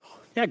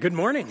Yeah, good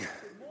morning.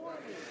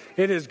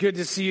 It is good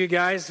to see you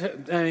guys.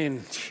 I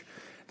mean,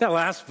 that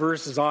last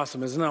verse is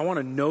awesome, isn't it? I want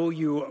to know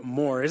you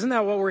more. Isn't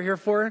that what we're here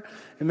for?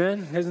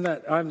 Amen. Isn't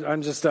that?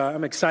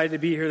 I'm excited to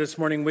be here this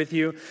morning with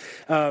you.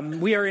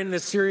 We are in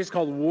this series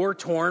called War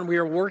Torn. We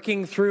are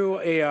working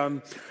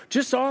through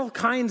just all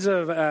kinds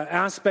of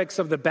aspects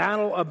of the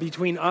battle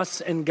between us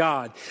and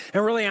God,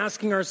 and really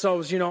asking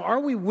ourselves, are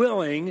we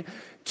willing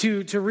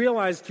to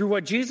realize through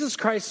what Jesus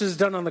Christ has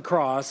done on the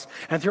cross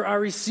and through our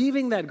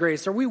receiving that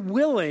grace, are we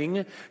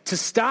willing to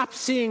stop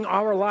seeing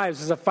our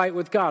lives as a fight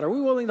with God? Are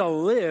we willing to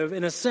live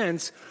in a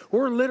sense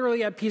we're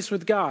literally at peace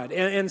with God?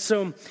 And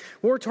so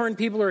war-torn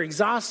people are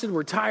exhausted,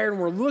 we're tired,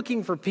 and we're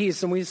looking for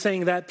peace. And we're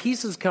saying that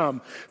peace has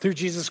come through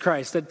Jesus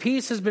Christ, that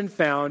peace has been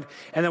found,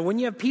 and that when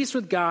you have peace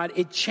with God,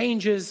 it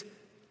changes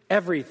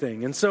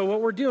everything. And so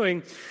what we're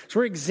doing is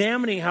we're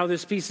examining how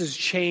this piece has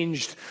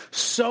changed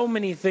so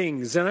many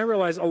things. And I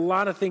realize a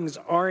lot of things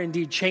are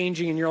indeed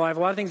changing in your life. A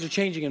lot of things are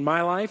changing in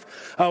my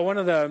life. One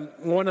of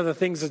the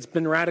things that's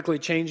been radically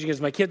changing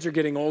is my kids are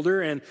getting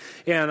older, and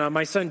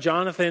my son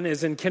Jonathan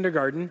is in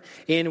kindergarten,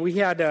 and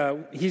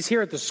he's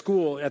here at the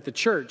school at the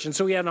church, and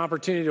so we had an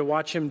opportunity to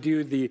watch him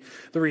do the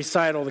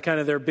recital, the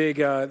kind of their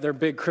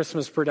big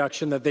Christmas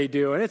production that they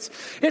do, and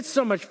it's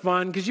so much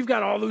fun because you've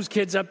got all those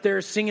kids up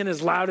there singing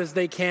as loud as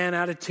they can,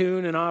 out of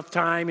tune and off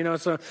time,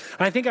 so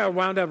I think I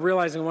wound up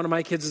realizing one of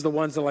my kids is the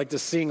ones that like to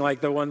sing,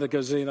 like the one that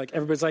goes in, like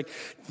everybody's like,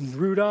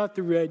 Rudolph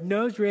the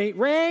red-nosed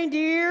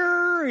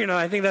reindeer,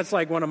 I think that's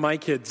like one of my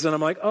kids, and I'm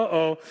like,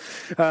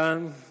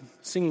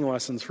 singing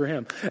lessons for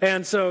him.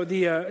 And so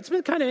it's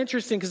been kind of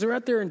interesting because we're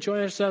out there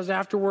enjoying ourselves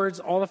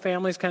afterwards. All the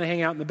families kind of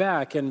hang out in the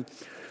back, and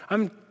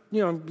I'm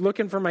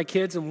looking for my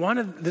kids,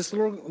 and this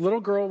little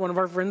girl, one of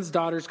our friend's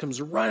daughters,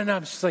 comes running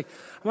up. She's like,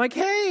 I'm like,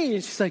 hey,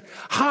 and she's like,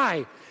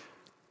 hi.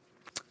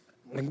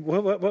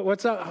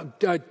 What's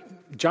up?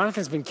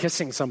 Jonathan's been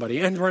kissing somebody,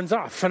 and runs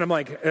off. And I'm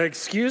like,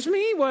 excuse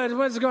me?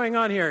 What's going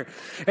on here?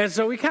 And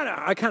so I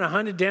kind of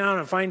hunted down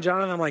and find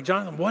Jonathan. I'm like,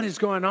 Jonathan, what is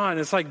going on? And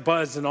it's like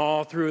buzzing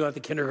all through the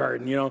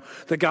kindergarten,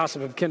 the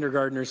gossip of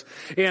kindergartners.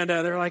 And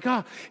they're like,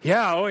 oh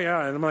yeah.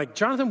 And I'm like,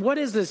 Jonathan, what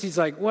is this? He's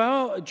like,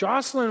 well,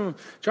 Jocelyn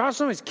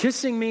was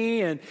kissing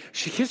me, and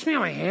she kissed me on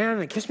my hand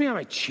and kissed me on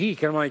my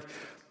cheek. And I'm like,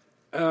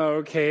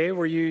 okay,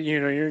 were what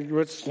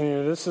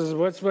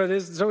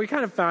is, so we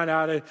kind of found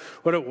out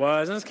what it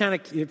was, and it's kind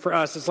of, for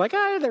us, it's like,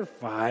 they're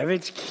 5,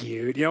 it's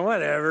cute,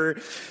 whatever,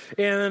 and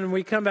then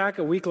we come back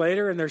a week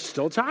later, and they're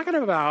still talking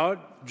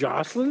about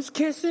Jocelyn's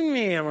kissing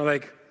me, and we're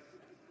like,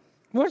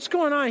 what's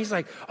going on? He's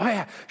like, oh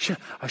yeah,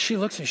 she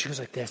looks at me, she goes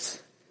like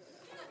this,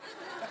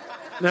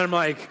 and then I'm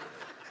like,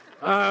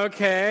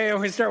 okay, and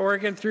we start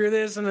working through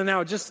this, and then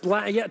now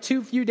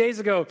few days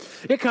ago,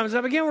 it comes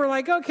up again. We're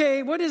like,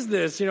 okay, what is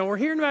this? We're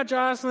hearing about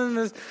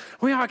Jocelyn.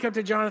 We walk up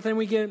to Jonathan,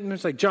 and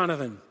it's like,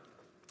 Jonathan,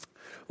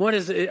 what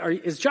is it?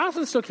 Is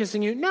Jocelyn still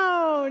kissing you?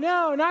 No,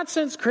 not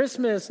since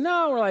Christmas.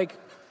 No, we're like,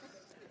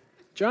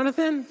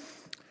 Jonathan,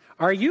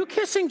 are you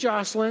kissing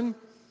Jocelyn?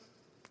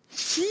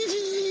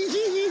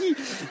 She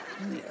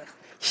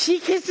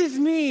kisses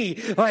me.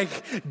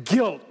 Like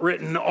guilt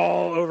written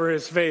all over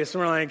his face,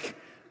 and we're like,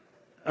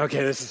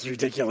 okay, this is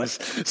ridiculous.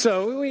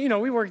 So,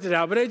 we worked it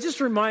out, but it just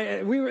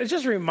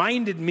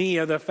reminded me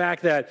of the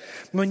fact that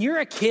when you're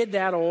a kid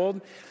that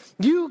old,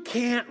 you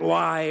can't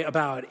lie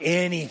about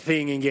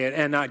anything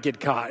and not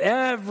get caught.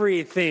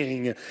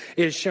 Everything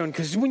is shown,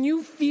 because when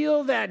you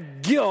feel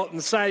that guilt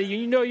inside of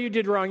you, you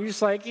did wrong, you're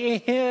just like,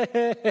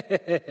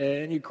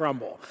 and you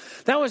crumble.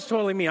 That was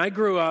totally me. I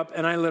grew up,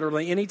 and I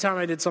literally, anytime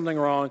I did something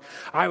wrong,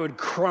 I would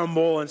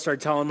crumble and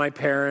start telling my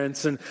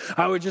parents, and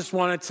I would just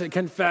want to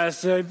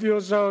confess. I feel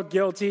so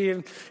guilty.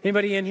 And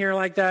anybody in here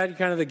like that?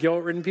 Kind of the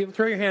guilt-ridden people?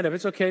 Throw your hand up.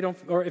 It's okay.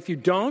 Or if you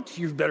don't,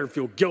 you better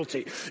feel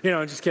guilty.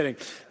 I'm just kidding.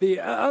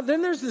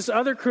 Then there's this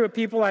other crew of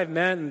people I've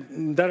met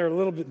that are a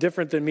little bit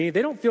different than me.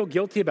 They don't feel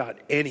guilty about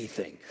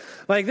anything.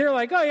 Like, they're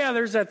like, oh yeah,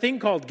 there's that thing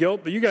called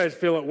guilt, but you guys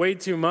feel it way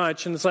too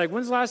much. And it's like,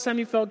 when's the last time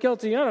you felt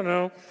guilty? I don't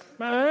know.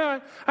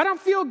 I don't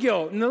feel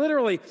guilt. And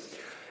literally,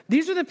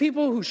 these are the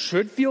people who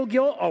should feel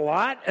guilt a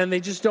lot, and they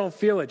just don't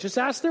feel it. Just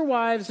ask their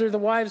wives. They're the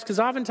wives,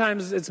 because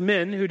oftentimes it's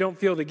men who don't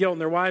feel the guilt,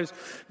 and their wives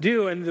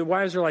do, and the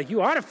wives are like,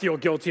 you ought to feel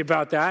guilty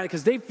about that,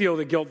 because they feel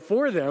the guilt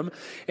for them.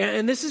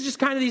 And this is just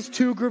kind of these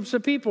two groups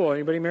of people.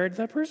 Anybody married to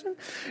that person?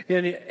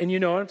 And you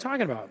know what I'm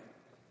talking about.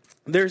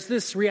 There's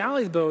this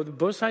reality, though, that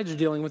both sides are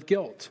dealing with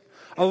guilt.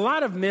 A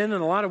lot of men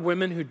and a lot of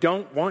women who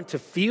don't want to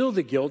feel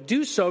the guilt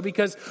do so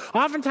because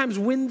oftentimes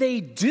when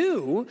they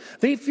do,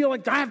 they feel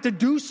like I have to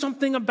do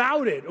something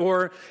about it,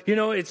 or,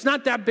 it's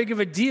not that big of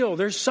a deal.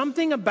 There's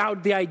something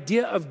about the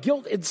idea of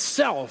guilt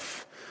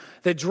itself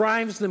that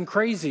drives them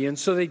crazy. And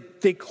so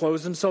they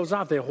close themselves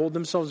off. They hold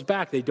themselves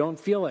back. They don't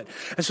feel it.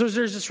 And so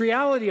there's this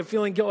reality of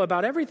feeling guilt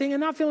about everything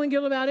and not feeling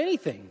guilt about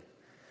anything.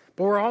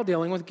 But we're all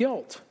dealing with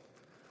guilt.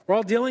 We're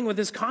all dealing with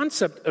this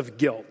concept of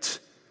guilt.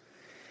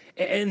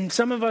 And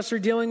some of us are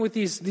dealing with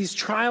these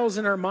trials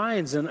in our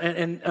minds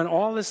and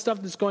all this stuff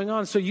that's going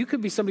on. So you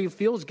could be somebody who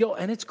feels guilt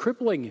and it's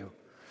crippling you.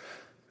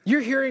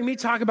 You're hearing me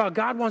talk about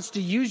God wants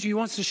to use you. He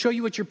wants to show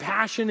you what your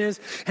passion is,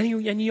 and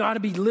you ought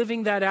to be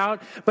living that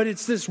out. But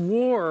it's this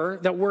war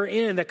that we're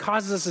in that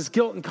causes us this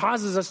guilt and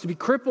causes us to be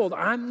crippled.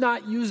 I'm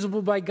not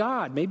usable by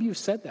God. Maybe you've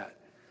said that.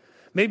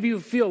 Maybe you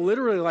feel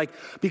literally like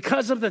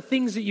because of the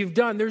things that you've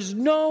done, there's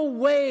no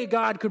way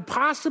God could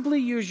possibly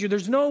use you.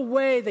 There's no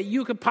way that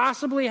you could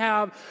possibly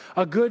have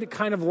a good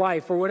kind of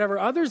life or whatever.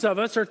 Others of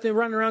us are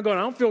running around going,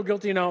 I don't feel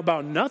guilty now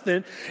about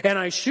nothing, and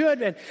I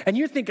should. And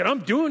you're thinking, I'm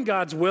doing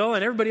God's will,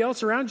 and everybody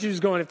else around you is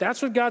going, if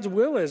that's what God's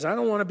will is, I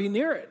don't want to be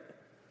near it.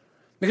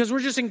 Because we're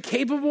just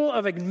incapable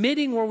of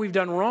admitting where we've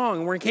done wrong.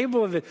 And we're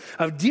incapable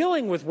of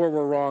dealing with where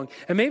we're wrong.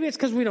 And maybe it's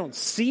because we don't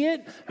see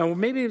it, and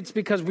maybe it's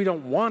because we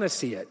don't want to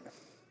see it.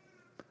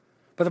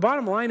 But the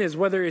bottom line is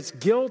whether it's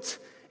guilt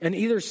on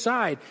either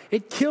side,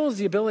 it kills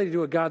the ability to do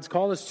what God's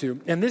called us to.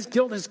 And this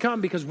guilt has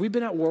come because we've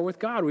been at war with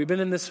God. We've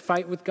been in this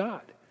fight with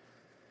God.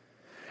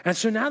 And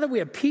so now that we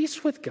have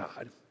peace with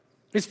God,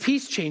 this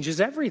peace changes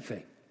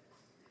everything.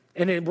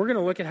 And we're going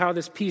to look at how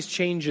this peace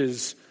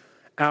changes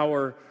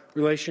our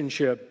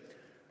relationship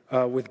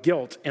with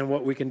guilt and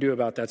what we can do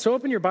about that. So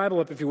open your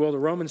Bible up, if you will, to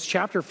Romans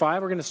chapter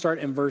 5. We're going to start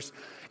in verse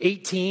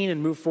 18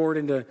 and move forward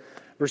into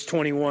verse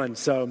 21.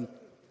 So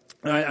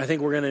I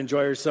think we're going to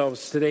enjoy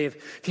ourselves today.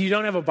 If you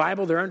don't have a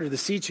Bible, they're under the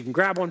seats. You can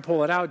grab one,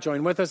 pull it out,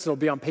 join with us. It'll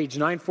be on page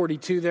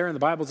 942 there, and the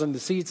Bible's under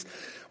the seats.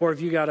 Or if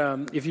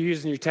you're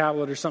using your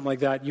tablet or something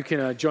like that, you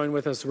can join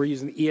with us. We're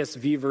using the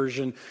ESV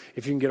version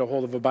if you can get a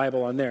hold of a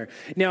Bible on there.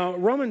 Now,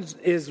 Romans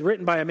is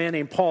written by a man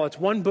named Paul. It's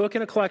one book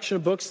in a collection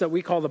of books that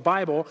we call the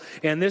Bible,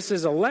 and this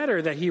is a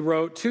letter that he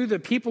wrote to the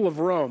people of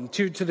Rome,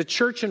 to the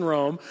church in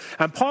Rome.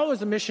 And Paul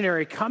was a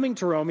missionary coming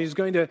to Rome. He's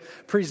going to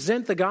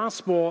present the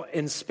gospel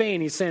in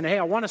Spain. He's saying, hey,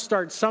 I want to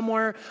start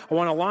somewhere. I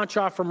want to launch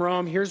off from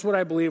Rome. Here's what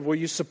I believe. Will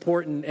you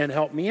support and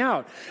help me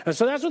out? And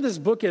so that's what this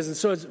book is. And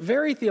so it's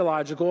very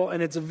theological,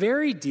 and it's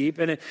very deep,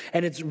 and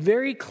it's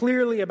very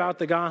clearly about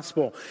the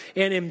gospel.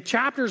 And in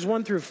chapters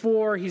 1 through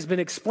 4, he's been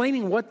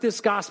explaining what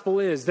this gospel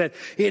is, that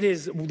it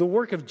is the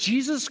work of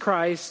Jesus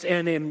Christ,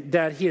 and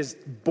that he has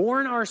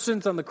borne our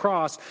sins on the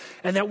cross,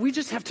 and that we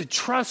just have to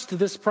trust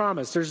this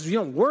promise. You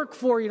don't work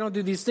for it, you don't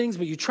do these things,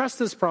 but you trust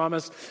this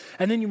promise.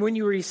 And then when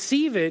you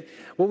receive it,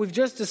 what we've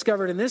just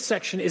discovered in this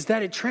section is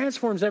that it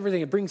transforms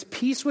everything. It brings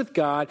peace with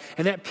God,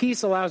 and that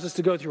peace allows us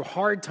to go through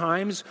hard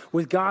times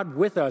with God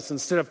with us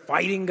instead of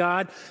fighting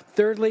God.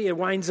 Thirdly, it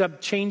winds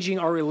up changing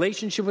our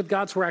relationship with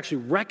God, so we're actually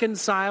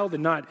reconciled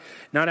and not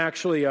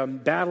actually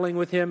battling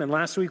with him. And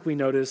last week we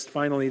noticed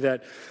finally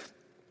that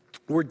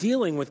we're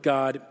dealing with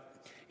God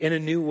in a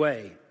new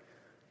way.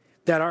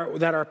 That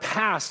our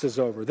past is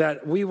over,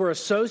 that we were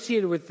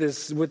associated with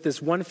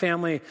this one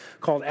family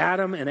called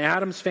Adam and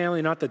Adam's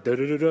family, not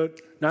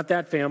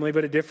that family,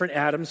 but a different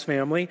Adam's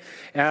family,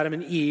 Adam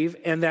and Eve,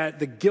 and that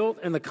the guilt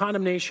and the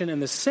condemnation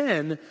and the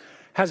sin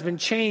has been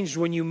changed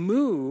when you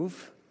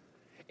move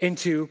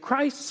into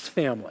Christ's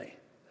family.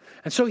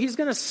 And so he's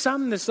going to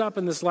sum this up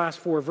in this last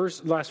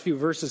few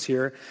verses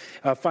here,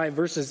 5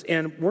 verses,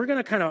 and we're going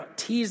to kind of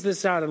tease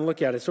this out and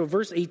look at it. So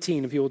verse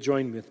 18, if you will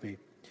join with me.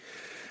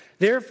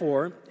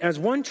 Therefore, as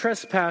one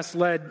trespass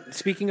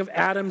speaking of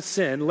Adam's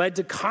sin, led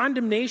to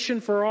condemnation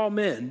for all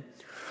men,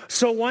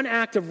 so one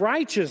act of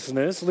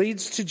righteousness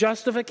leads to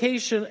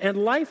justification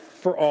and life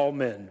for all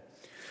men.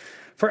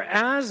 For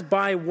as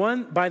by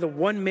the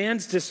one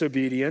man's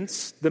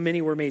disobedience, the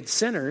many were made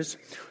sinners,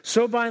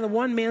 so by the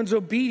one man's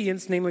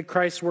obedience, namely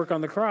Christ's work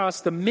on the cross,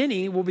 the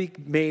many will be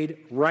made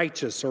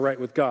righteous or right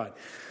with God.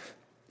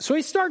 So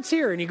he starts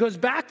here, and he goes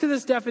back to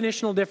this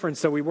definitional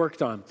difference that we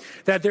worked on,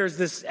 that there's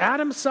this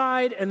Adam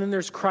side, and then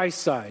there's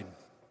Christ's side.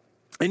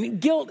 And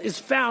guilt is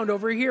found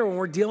over here when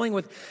we're dealing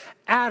with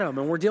Adam,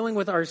 and we're dealing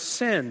with our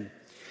sin.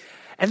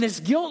 And this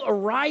guilt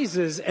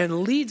arises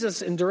and leads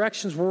us in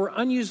directions where we're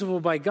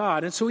unusable by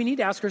God. And so we need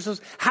to ask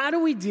ourselves, how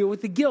do we deal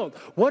with the guilt?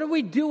 What do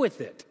we do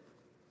with it?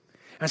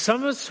 And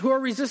some of us who are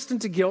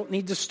resistant to guilt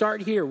need to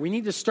start here. We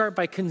need to start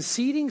by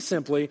conceding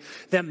simply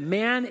that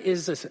man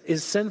is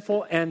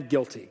sinful and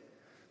guilty.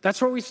 That's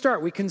where we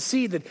start. We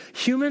concede that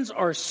humans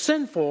are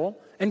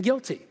sinful and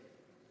guilty.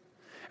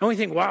 And we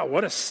think, wow,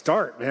 what a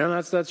start, man.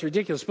 That's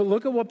ridiculous. But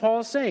look at what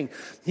Paul is saying.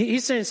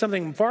 He's saying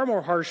something far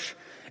more harsh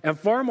and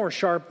far more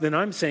sharp than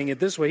I'm saying it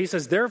this way. He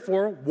says,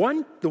 therefore,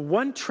 the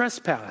one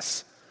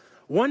trespass,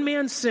 one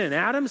man's sin,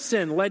 Adam's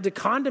sin, led to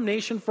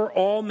condemnation for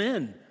all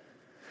men.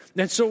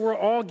 And so we're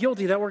all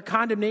guilty. That word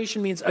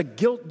condemnation means a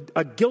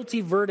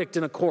guilty verdict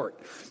in a court.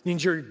 It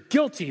means you're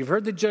guilty. You've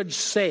heard the judge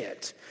say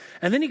it.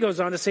 And then he goes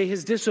on to say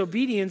his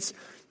disobedience,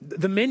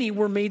 the many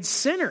were made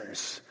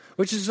sinners,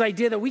 which is this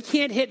idea that we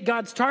can't hit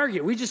God's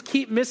target. We just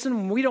keep missing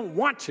when we don't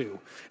want to.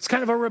 It's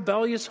kind of a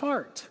rebellious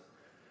heart.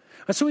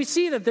 And so we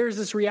see that there's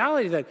this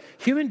reality that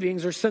human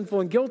beings are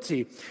sinful and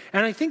guilty.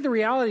 And I think the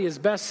reality is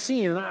best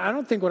seen, and I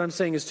don't think what I'm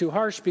saying is too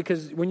harsh,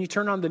 because when you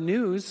turn on the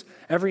news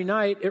every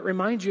night, it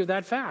reminds you of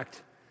that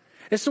fact.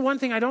 It's the one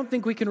thing I don't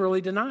think we can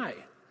really deny.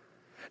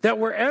 That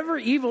wherever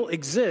evil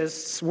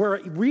exists, where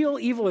real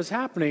evil is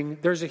happening,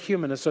 there's a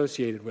human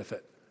associated with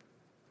it.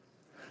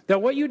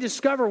 That what you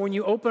discover when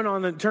you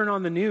turn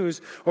on the news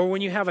or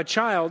when you have a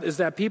child is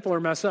that people are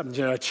messed up.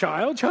 A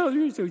child?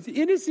 You're so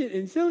innocent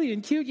and silly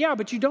and cute. Yeah,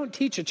 but you don't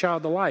teach a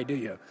child to lie, do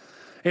you?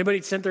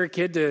 Anybody sent their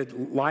kid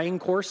to lying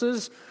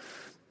courses?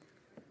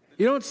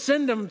 You don't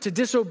send them to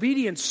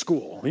disobedience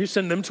school. You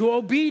send them to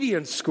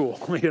obedience school,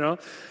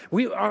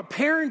 Our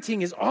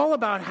parenting is all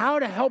about how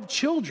to help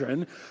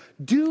children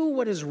do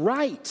what is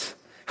right.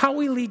 How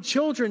we lead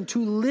children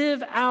to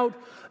live out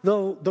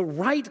the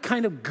right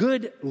kind of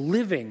good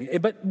living.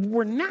 But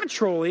we're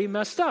naturally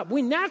messed up.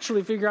 We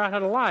naturally figure out how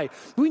to lie.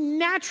 We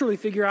naturally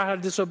figure out how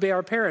to disobey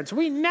our parents.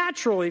 We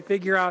naturally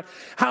figure out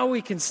how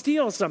we can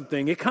steal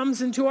something. It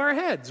comes into our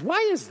heads.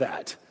 Why is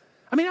that?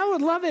 I mean, I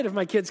would love it if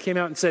my kids came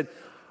out and said,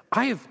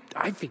 I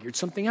figured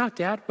something out,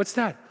 Dad. What's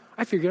that?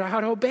 I figured out how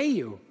to obey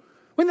you.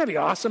 Wouldn't that be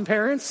awesome,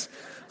 parents?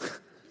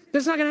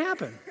 That's not going to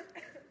happen.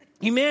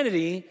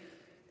 Humanity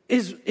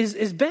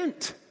is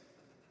bent.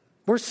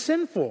 We're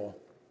sinful.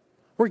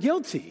 We're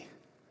guilty.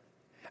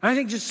 And I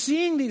think just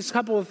seeing these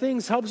couple of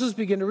things helps us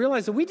begin to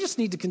realize that we just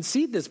need to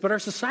concede this, but our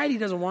society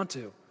doesn't want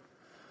to.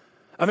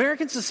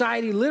 American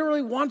society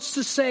literally wants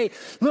to say,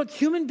 look,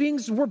 human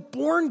beings were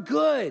born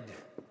good.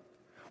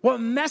 What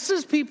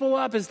messes people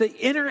up is the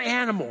inner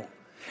animal.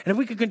 And if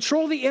we could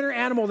control the inner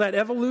animal that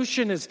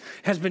evolution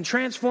has been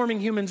transforming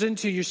humans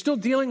into, you're still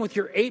dealing with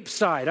your ape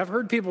side. I've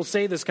heard people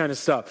say this kind of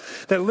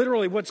stuff, that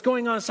literally what's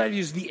going on inside of you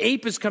is the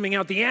ape is coming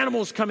out, the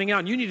animal is coming out,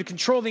 and you need to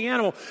control the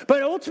animal.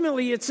 But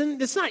ultimately, it's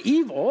not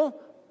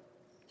evil.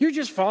 You're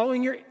just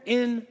following your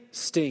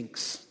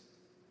instincts.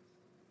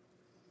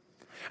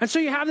 And so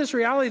you have this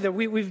reality that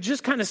we've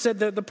just kind of said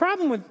that the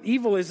problem with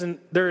evil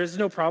isn't, there is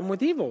no problem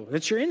with evil.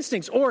 It's your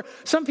instincts. Or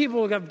some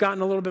people have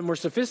gotten a little bit more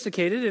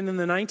sophisticated, and in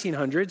the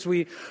 1900s,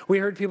 we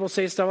heard people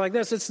say stuff like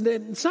this. It's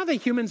not that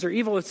humans are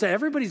evil, it's that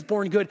everybody's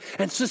born good,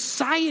 and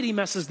society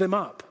messes them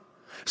up.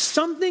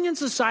 Something in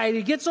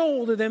society gets a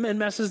hold of them and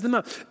messes them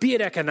up. Be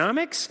it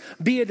economics,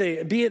 be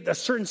it a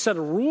certain set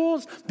of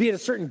rules, be it a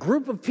certain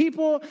group of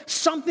people,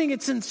 something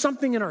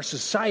in our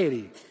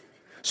society.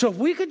 So if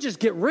we could just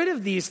get rid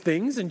of these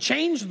things and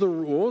change the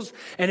rules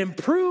and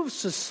improve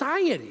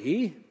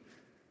society,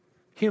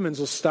 humans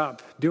will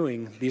stop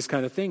doing these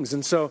kind of things.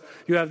 And so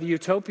you have the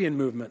utopian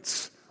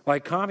movements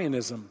like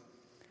communism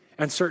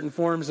and certain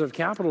forms of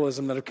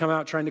capitalism that have come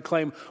out trying to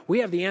claim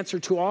we have the answer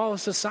to all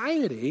of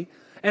society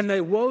and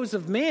the woes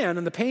of man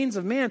and the pains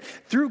of man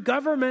through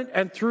government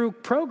and through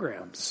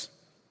programs.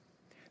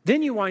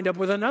 Then you wind up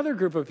with another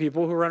group of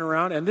people who run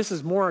around, and this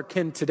is more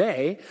akin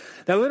today,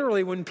 that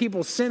literally when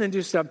people sin and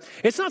do stuff,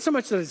 it's not so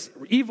much that it's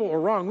evil or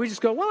wrong. We just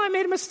go, well, I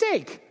made a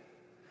mistake.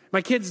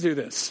 My kids do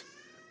this.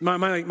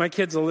 My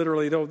kids will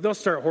literally, they'll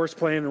start horse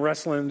playing and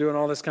wrestling and doing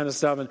all this kind of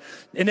stuff, and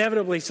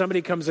inevitably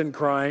somebody comes in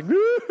crying.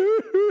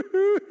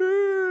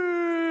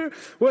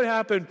 What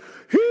happened?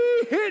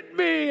 He hit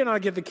me. And I'll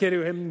get the kid who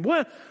hit him.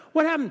 What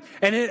happened?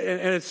 And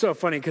it's so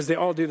funny because they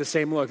all do the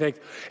same look.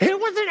 Like, it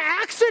was an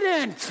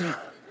accident.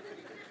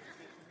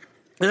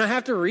 And I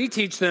have to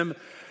reteach them,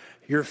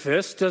 your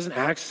fist doesn't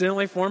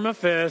accidentally form a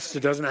fist.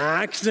 It doesn't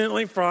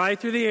accidentally fly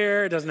through the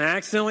air. It doesn't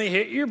accidentally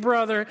hit your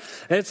brother.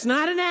 It's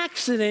not an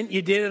accident.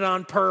 You did it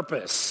on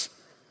purpose.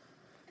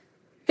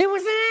 It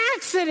was an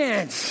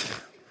accident.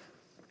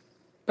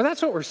 But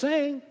that's what we're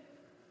saying.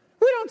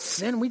 We don't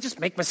sin. We just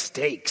make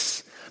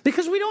mistakes.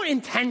 Because we don't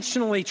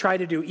intentionally try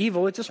to do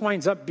evil. It just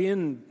winds up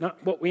being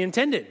not what we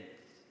intended.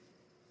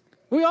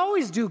 We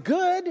always do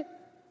good. It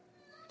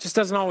just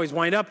doesn't always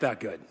wind up that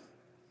good.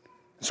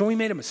 So we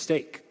made a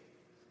mistake.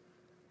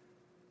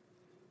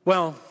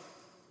 Well,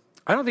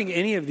 I don't think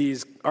any of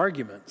these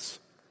arguments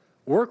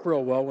work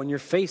real well when you're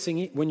facing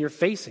it.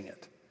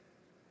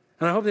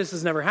 And I hope this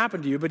has never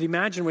happened to you, but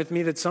imagine with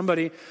me that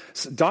somebody's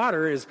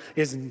daughter is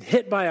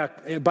hit by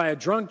a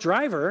drunk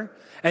driver,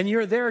 and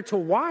you're there to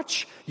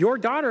watch your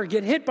daughter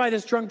get hit by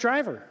this drunk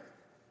driver.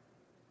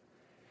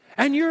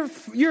 And you're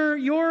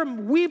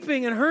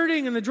weeping and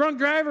hurting, and the drunk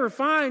driver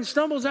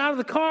stumbles out of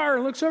the car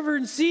and looks over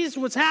and sees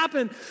what's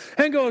happened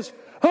and goes,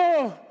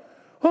 oh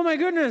my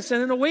goodness.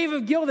 And in a wave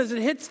of guilt as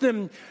it hits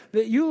them,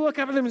 that you look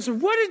up at them and say,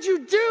 what did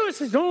you do? It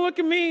says, don't look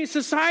at me.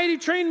 Society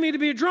trained me to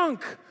be a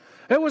drunk.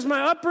 It was my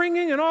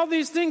upbringing and all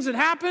these things that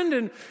happened,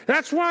 and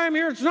that's why I'm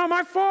here. It's not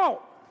my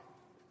fault.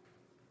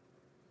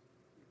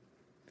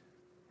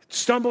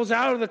 Stumbles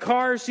out of the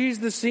car, sees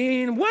the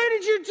scene. What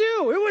did you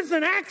do? It was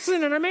an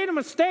accident. I made a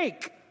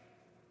mistake.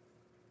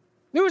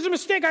 It was a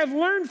mistake. I've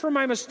learned from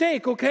my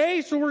mistake,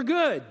 okay? So we're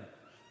good.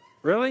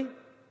 Really?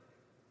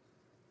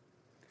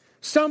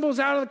 Stumbles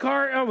out of the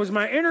car. Oh, it was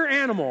my inner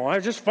animal. I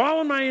was just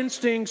following my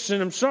instincts,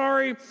 and I'm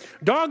sorry.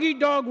 Dog eat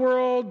dog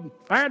world.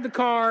 I had the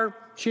car.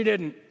 She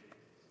didn't.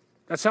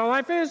 That's how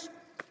life is.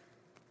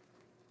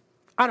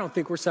 I don't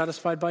think we're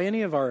satisfied by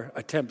any of our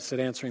attempts at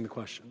answering the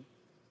question.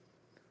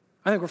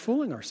 I think we're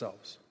fooling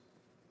ourselves.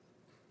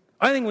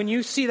 I think when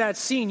you see that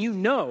scene, you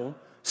know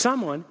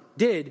someone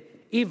did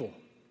evil.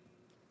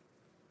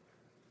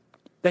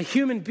 That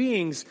human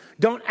beings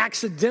don't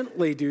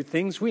accidentally do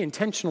things. We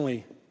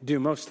intentionally do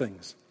most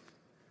things.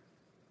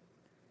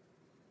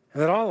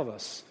 And that all of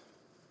us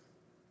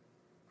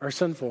are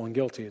sinful and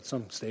guilty at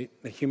some state.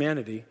 The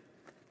humanity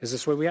is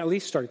this way. We at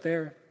least start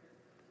there.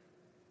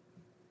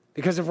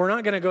 Because if we're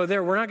not going to go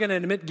there, we're not going to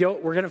admit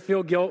guilt. We're going to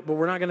feel guilt, but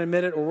we're not going to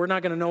admit it, or we're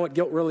not going to know what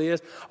guilt really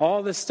is.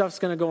 All this stuff's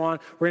going to go on.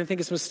 We're going to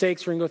think it's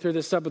mistakes. We're going to go through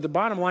this stuff. But the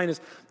bottom line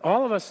is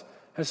all of us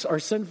are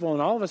sinful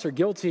and all of us are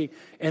guilty.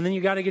 And then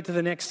you got to get to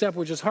the next step,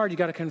 which is hard. You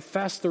got to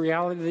confess the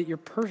reality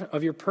that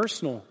of your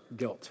personal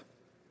guilt.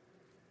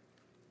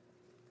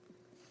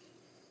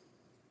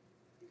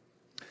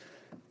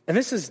 And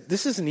this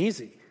isn't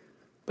easy.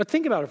 But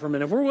think about it for a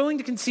minute. If we're willing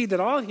to concede that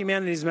all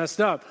humanity is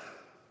messed up,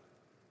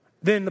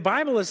 then the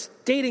Bible is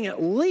stating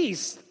at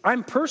least,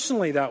 I'm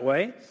personally that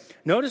way.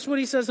 Notice what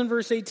he says in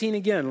verse 18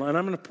 again, and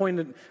I'm going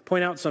to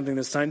point out something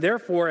this time.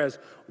 Therefore, as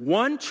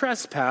one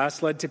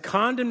trespass led to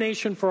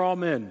condemnation for all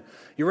men.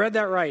 You read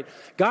that right.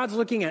 God's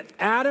looking at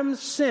Adam's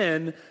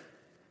sin,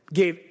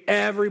 gave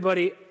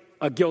everybody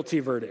a guilty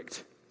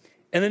verdict.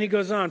 And then he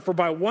goes on, for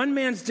by one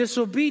man's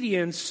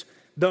disobedience,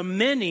 the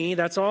many,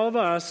 that's all of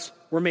us,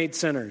 were made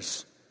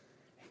sinners.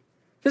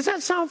 Does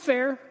that sound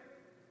fair?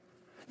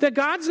 That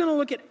God's going to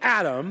look at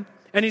Adam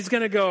and he's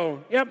going to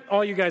go, yep,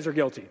 all you guys are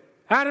guilty.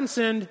 Adam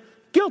sinned,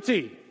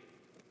 guilty.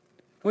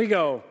 We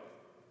go,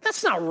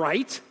 that's not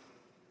right.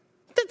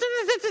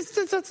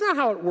 That's not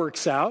how it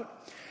works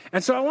out.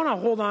 And so I want to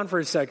hold on for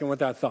a second with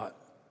that thought.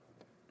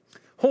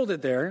 Hold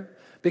it there.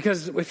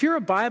 Because if you're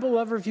a Bible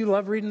lover, if you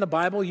love reading the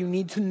Bible, you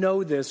need to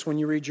know this when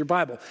you read your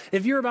Bible.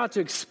 If you're about to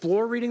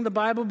explore reading the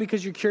Bible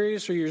because you're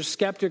curious or you're a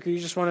skeptic or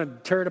you just want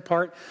to tear it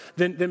apart,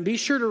 then be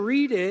sure to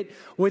read it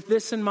with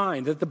this in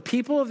mind, that the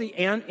people of the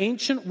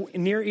ancient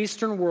Near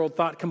Eastern world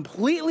thought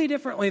completely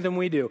differently than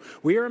we do.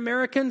 We are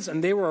Americans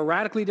and they were a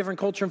radically different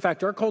culture. In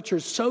fact, our culture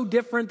is so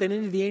different than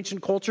any of the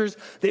ancient cultures,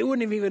 they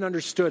wouldn't have even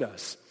understood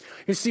us.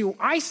 You see,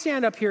 I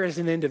stand up here as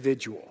an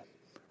individual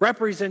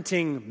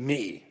representing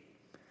me.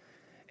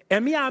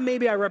 And yeah,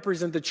 maybe I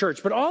represent the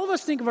church, but all of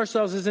us think of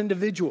ourselves as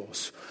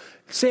individuals.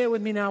 Say it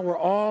with me now, we're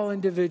all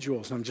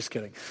individuals. No, I'm just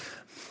kidding.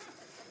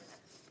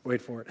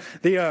 Wait for it.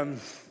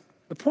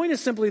 The point is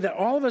simply that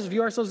all of us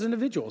view ourselves as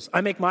individuals.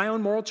 I make my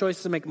own moral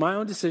choices, I make my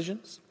own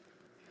decisions.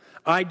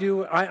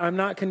 I'm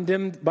not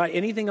condemned by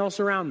anything else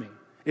around me.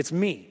 It's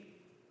me.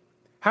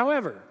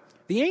 However,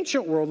 the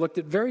ancient world looked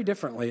at very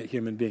differently at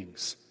human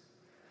beings.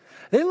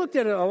 They looked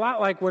at it a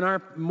lot like when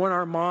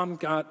our mom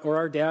or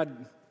our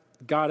dad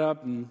got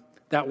up and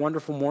that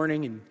wonderful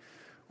morning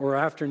or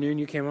afternoon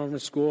you came home from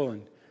school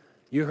and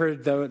you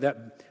heard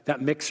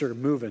that mixer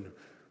moving.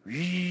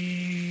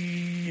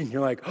 And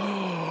you're like,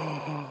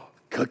 oh,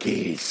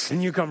 cookies.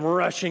 And you come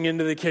rushing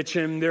into the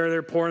kitchen.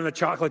 They're pouring the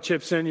chocolate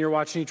chips in. You're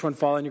watching each one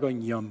fall and you're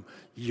going, yum,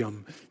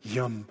 yum,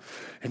 yum.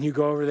 And you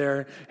go over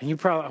there and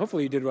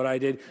hopefully you did what I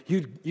did.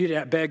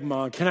 You'd beg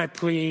Mom, can I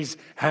please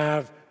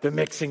have the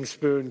mixing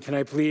spoon? Can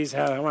I please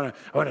have, I want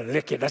to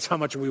lick it. That's how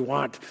much we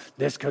want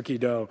this cookie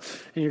dough.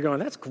 And you're going,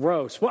 that's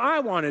gross. Well,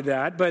 I wanted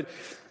that, but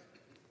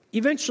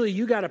eventually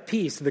you got a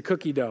piece of the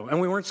cookie dough.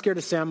 And we weren't scared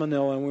of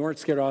salmonella and we weren't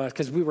scared of all that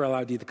because we were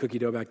allowed to eat the cookie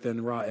dough back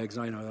then, raw eggs,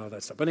 I know all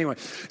that stuff. But anyway,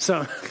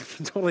 so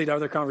totally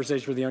another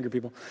conversation with the younger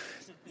people.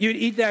 You'd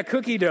eat that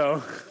cookie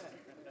dough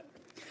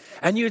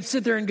and you'd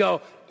sit there and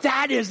go,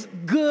 that is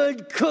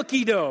good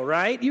cookie dough,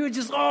 right? You would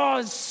just, oh,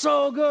 it's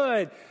so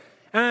good.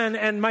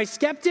 And my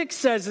skeptic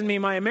says in me,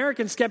 my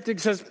American skeptic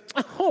says,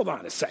 hold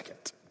on a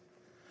second.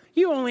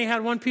 You only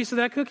had one piece of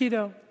that cookie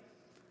dough.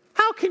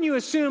 How can you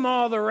assume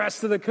all the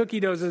rest of the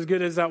cookie dough is as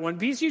good as that one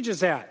piece you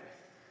just had?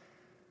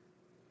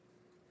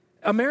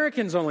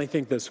 Americans only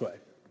think this way.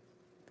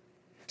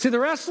 See, the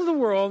rest of the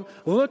world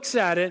looks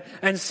at it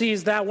and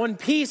sees that one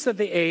piece that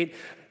they ate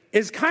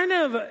is kind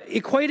of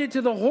equated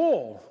to the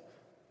whole.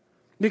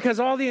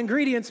 Because all the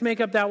ingredients make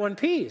up that one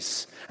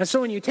piece. And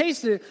so when you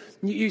taste it,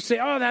 you say,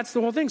 oh, that's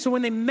the whole thing. So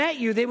when they met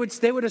you, they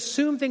would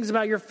assume things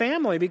about your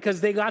family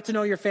because they got to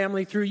know your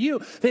family through you.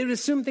 They would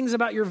assume things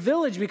about your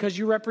village because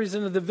you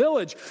represented the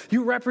village.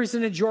 You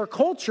represented your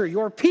culture,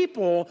 your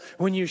people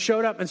when you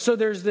showed up. And so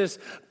there's this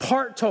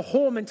part to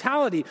whole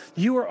mentality.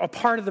 You are a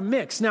part of the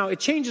mix. Now, it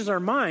changes our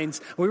minds.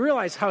 We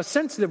realize how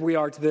sensitive we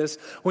are to this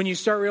when you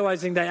start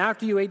realizing that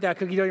after you ate that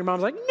cookie dough, your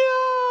mom's like,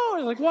 no!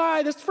 You're like,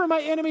 why? This is for my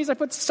enemies. I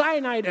put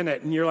cyanide in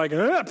it. And you're like,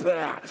 if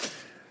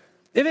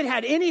it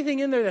had anything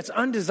in there that's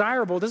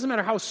undesirable, it doesn't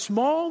matter how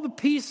small the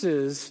piece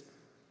is,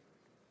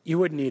 you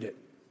wouldn't eat it.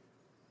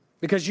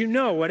 Because you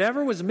know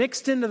whatever was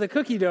mixed into the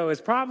cookie dough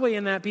is probably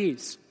in that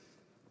piece.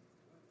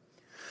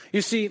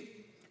 You see,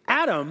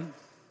 Adam,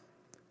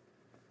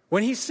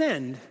 when he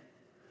sinned,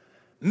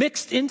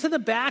 mixed into the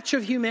batch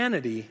of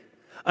humanity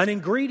an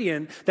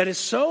ingredient that is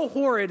so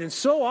horrid and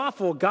so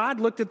awful,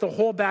 God looked at the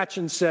whole batch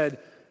and said,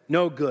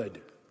 no good,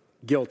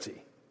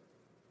 guilty.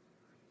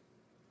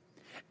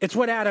 It's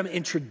what Adam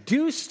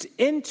introduced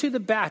into the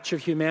batch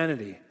of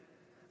humanity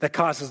that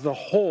causes the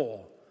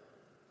whole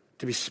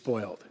to be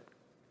spoiled.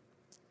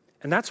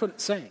 And that's what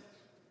it's saying.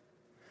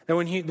 That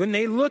when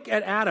they look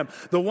at Adam,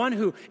 the one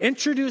who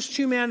introduced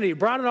humanity,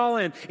 brought it all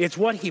in, it's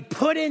what he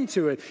put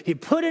into it. He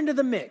put into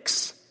the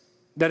mix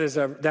that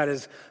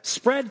is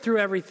spread through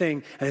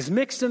everything and is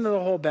mixed into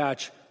the whole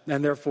batch,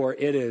 and therefore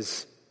it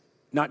is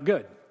not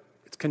good.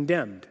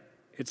 condemned.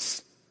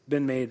 It's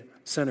been made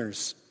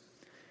sinners.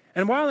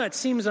 And while that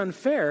seems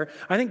unfair,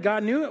 I think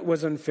God knew it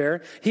was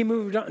unfair. He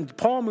moved on.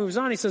 Paul moves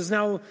on. He says,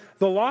 now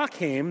the law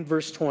came,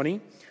 verse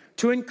 20,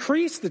 to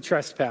increase the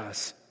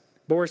trespass.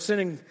 But where sin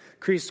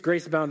increased,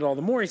 grace abounded all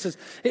the more. He says,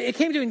 it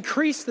came to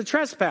increase the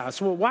trespass.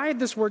 Well, why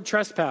this word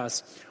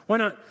trespass? Why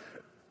not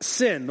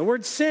sin? The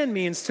word sin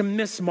means to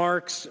miss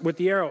marks with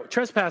the arrow.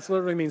 Trespass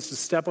literally means to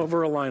step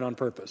over a line on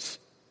purpose.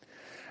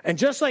 And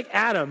just like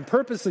Adam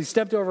purposely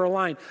stepped over a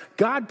line,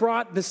 God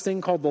brought this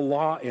thing called the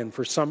law in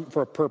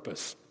for a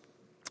purpose.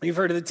 You've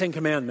heard of the Ten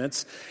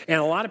Commandments, and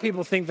a lot of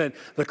people think that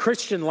the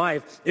Christian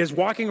life is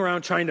walking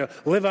around trying to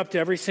live up to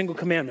every single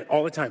commandment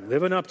all the time,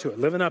 living up to it,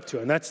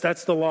 and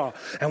that's the law,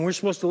 and we're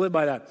supposed to live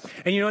by that.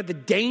 And you know what? The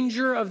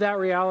danger of that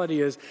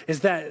reality is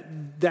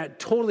that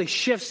totally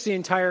shifts the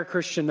entire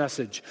Christian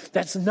message.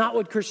 That's not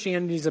what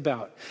Christianity is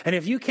about. And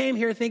if you came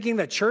here thinking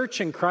that church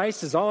and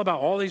Christ is all about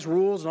all these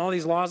rules and all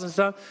these laws and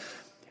stuff,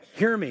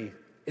 hear me,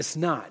 it's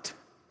not.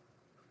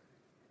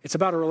 It's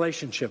about a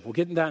relationship. We'll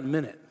get into that in a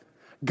minute.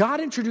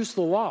 God introduced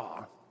the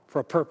law for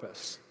a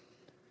purpose,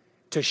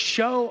 to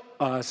show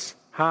us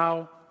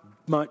how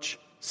much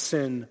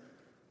sin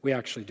we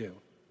actually do.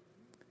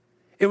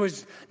 It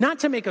was not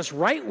to make us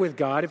right with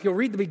God. If you'll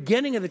read the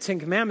beginning of the Ten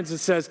Commandments, it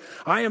says,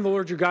 I am the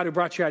Lord your God who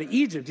brought you out of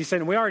Egypt. He's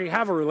saying, we already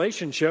have a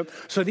relationship,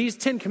 so these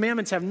 10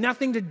 commandments have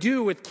nothing to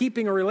do with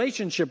keeping a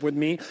relationship with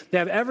me. They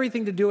have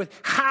everything to do with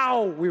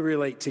how we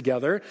relate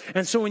together.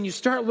 And so when you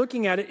start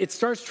looking at it, it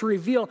starts to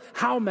reveal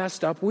how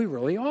messed up we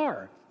really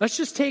are. Let's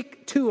just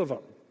take 2 of them.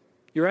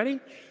 You ready?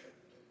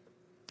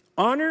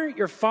 Honor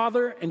your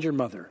father and your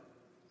mother.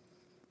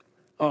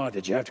 Oh,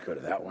 did you have to go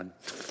to that one?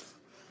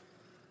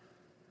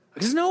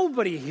 Because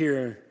nobody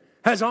here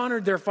has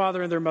honored their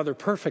father and their mother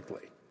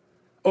perfectly.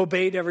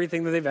 Obeyed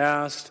everything that they've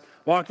asked,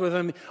 walked with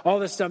them, all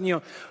this stuff,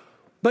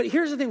 But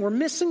here's the thing, we're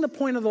missing the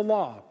point of the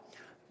law.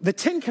 The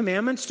 10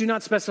 Commandments do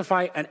not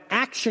specify an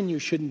action you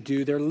shouldn't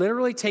do. They're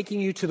literally taking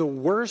you to the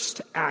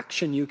worst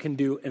action you can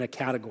do in a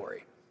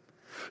category.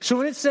 So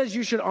when it says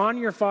you should honor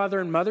your father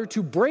and mother,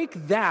 to break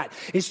that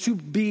is to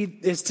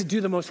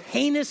do the most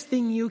heinous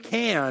thing you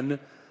can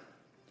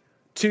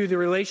to the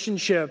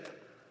relationship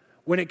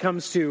when it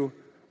comes to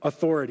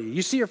authority.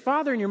 You see, your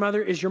father and your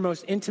mother is your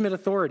most intimate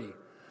authority.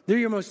 They're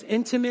your most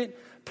intimate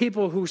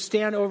people who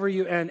stand over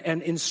you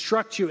and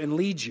instruct you and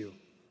lead you.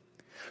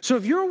 So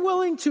if you're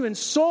willing to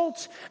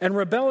insult and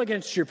rebel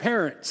against your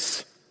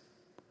parents,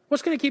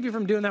 what's going to keep you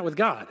from doing that with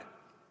God?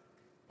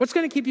 What's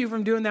going to keep you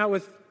from doing that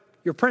with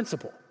your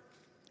principal?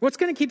 What's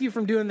going to keep you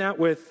from doing that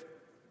with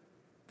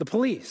the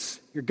police,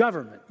 your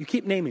government? You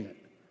keep naming it.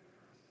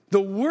 The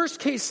worst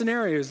case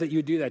scenario is that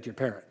you do that to your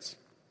parents.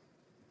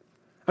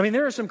 I mean,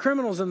 there are some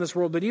criminals in this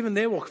world, but even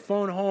they will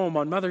phone home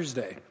on Mother's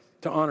Day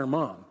to honor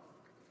mom.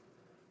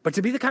 But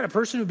to be the kind of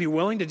person who'd be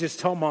willing to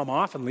just tell mom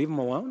off and leave them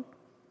alone?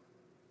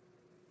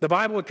 The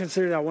Bible would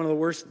consider that one of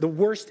the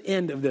worst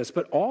end of this.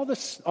 But all the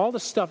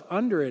stuff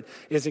under it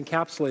is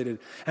encapsulated.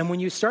 And when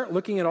you start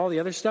looking at all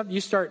the other stuff,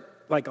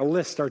 like a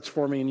list starts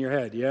forming in your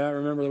head. Yeah, I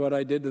remember what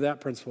I did to that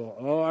principal.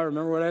 Oh, I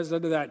remember what I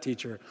said to that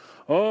teacher.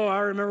 Oh, I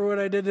remember what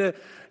I did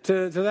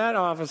to that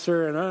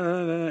officer.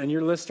 And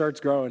your list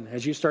starts growing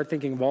as you start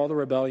thinking of all the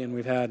rebellion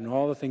we've had and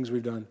all the things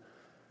we've done.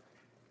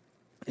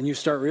 And you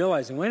start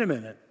realizing, wait a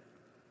minute.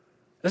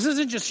 This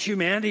isn't just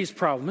humanity's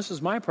problem. This is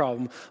my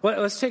problem.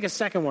 Let's take a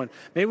second one.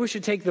 Maybe we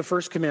should take the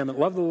first commandment.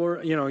 Love the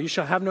Lord. You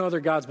shall have no other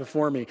gods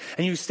before me.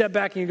 And you step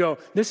back and you go,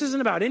 this isn't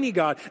about any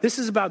God. This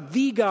is about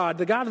the God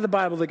of the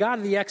Bible, the God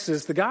of the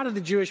Exodus, the God of the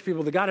Jewish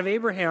people, the God of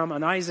Abraham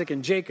and Isaac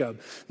and Jacob.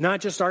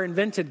 Not just our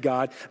invented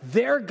God.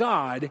 Their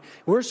God.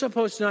 We're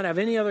supposed to not have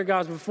any other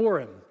gods before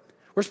him.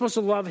 We're supposed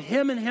to love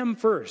him and him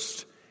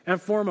first and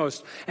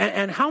foremost.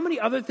 And how many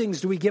other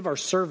things do we give our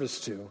service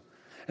to?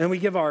 And we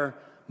give our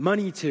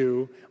money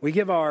to, we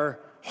give our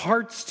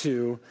hearts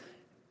to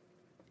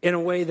in a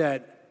way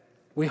that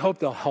we hope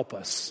they'll help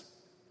us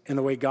in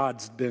the way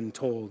God's been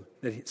told,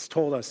 that he's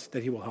told us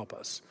that he will help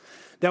us.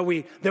 That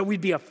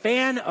we'd be a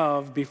fan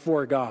of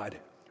before God.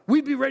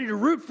 We'd be ready to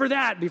root for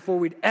that before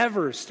we'd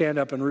ever stand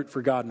up and root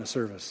for God in a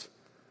service.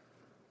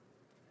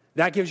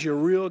 That gives you a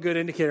real good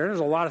indicator. There's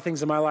a lot of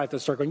things in my life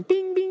that start going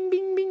bing, bing,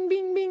 bing, bing,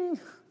 bing, bing.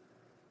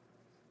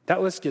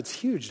 That list gets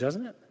huge,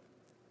 doesn't it?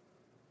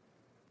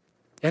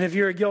 And if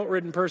you're a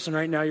guilt-ridden person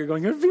right now, you're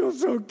going, I feel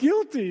so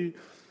guilty.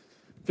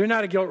 If you're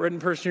not a guilt-ridden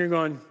person, you're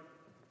going,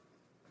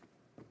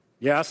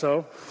 yeah,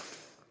 so?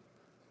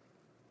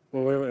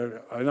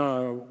 Well,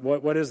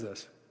 what is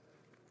this?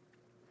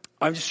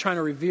 I'm just trying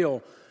to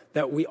reveal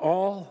that we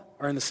all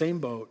are in the same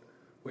boat.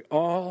 We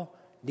all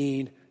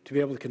need to be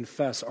able to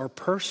confess our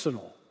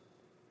personal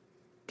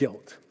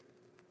guilt.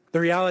 The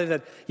reality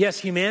that, yes,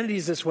 humanity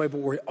is this way, but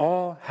we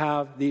all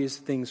have these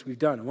things we've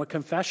done. And what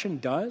confession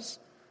does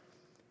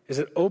is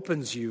it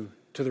opens you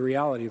to the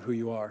reality of who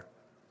you are.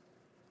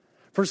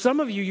 For some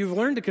of you, you've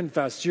learned to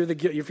confess.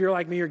 If you're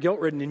like me, you're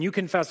guilt-ridden, and you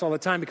confess all the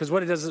time because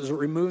what it does is it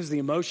removes the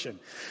emotion.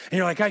 And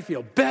you're like, I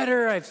feel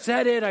better, I've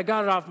said it, I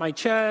got it off my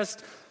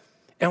chest,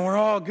 and we're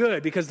all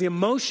good because the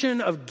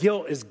emotion of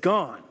guilt is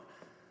gone.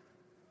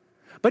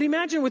 But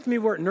imagine with me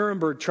we're at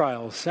Nuremberg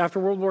trials. After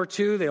World War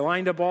II, they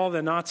lined up all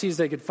the Nazis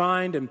they could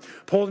find and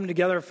pulled them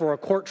together for a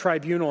court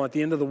tribunal at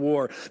the end of the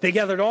war. They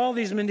gathered all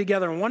these men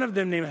together, and one of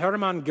them, named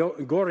Hermann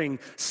Göring,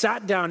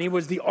 sat down. He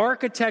was the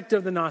architect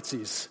of the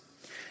Nazis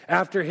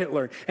after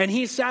Hitler. And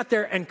he sat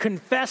there and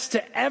confessed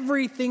to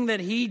everything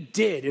that he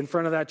did in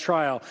front of that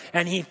trial,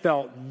 and he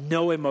felt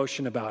no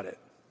emotion about it.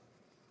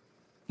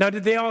 Now,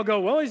 did they all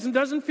go, well, he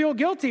doesn't feel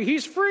guilty.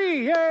 He's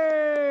free.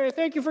 Yay!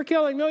 Thank you for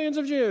killing millions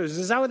of Jews.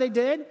 Is that what they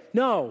did?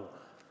 No.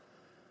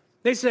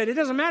 They said, it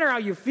doesn't matter how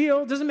you feel.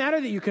 It doesn't matter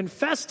that you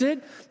confessed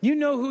it. You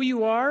know who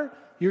you are.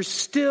 You're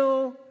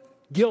still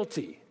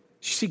guilty.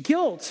 You see,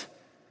 guilt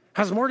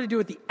has more to do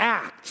with the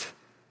act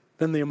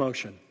than the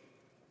emotion.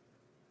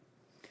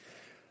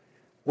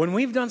 When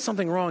we've done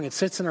something wrong, it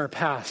sits in our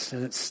past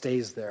and it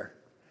stays there.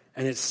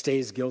 And it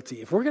stays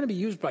guilty. If we're going to be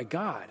used by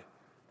God,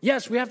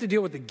 yes, we have to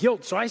deal with the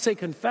guilt. So I say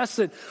confess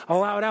it,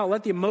 allow it out.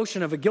 Let the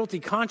emotion of a guilty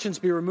conscience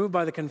be removed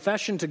by the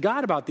confession to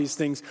God about these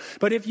things.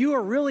 But if you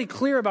are really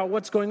clear about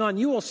what's going on,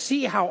 you will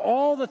see how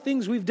all the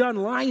things we've done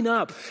line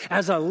up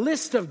as a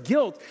list of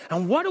guilt.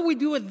 And what do we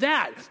do with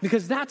that?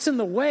 Because that's in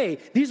the way.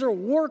 These are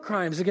war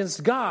crimes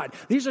against God.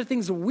 These are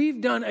things that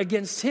we've done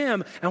against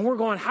Him. And we're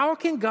going, how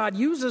can God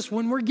use us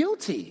when we're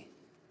guilty?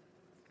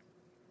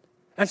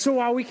 And so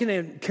while we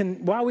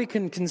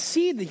can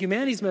concede that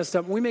humanity's messed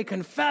up, and we may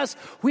confess,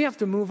 we have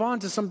to move on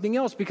to something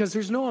else because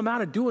there's no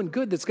amount of doing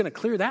good that's going to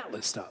clear that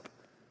list up.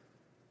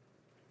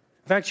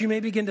 In fact, you may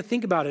begin to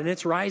think about it, and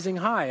it's rising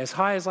high as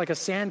like a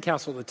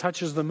sandcastle that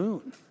touches the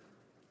moon.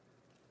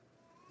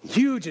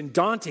 Huge and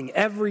daunting,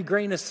 every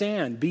grain of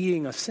sand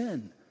being a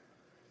sin.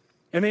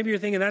 And maybe you're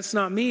thinking, that's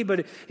not me,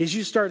 but as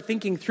you start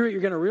thinking through it,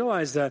 you're going to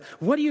realize that.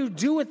 What do you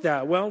do with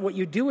that? Well, what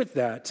you do with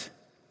that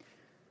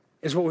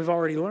is what we've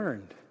already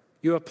learned.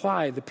 You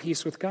apply the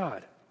peace with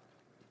God.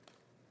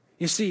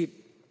 You see,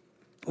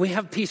 we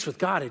have peace with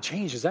God. It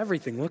changes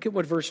everything. Look at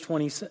what verse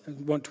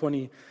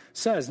 120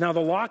 says. Now the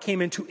law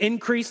came in to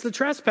increase the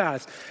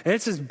trespass. And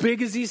it's as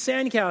big as these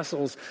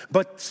sandcastles.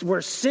 But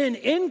where sin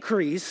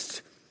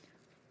increased,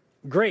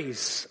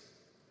 grace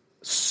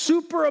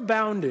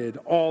superabounded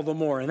all the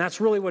more. And that's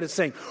really what it's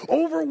saying.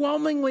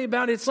 Overwhelmingly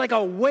abounded. It's like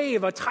a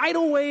wave, a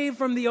tidal wave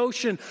from the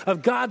ocean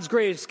of God's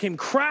grace came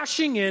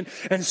crashing in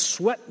and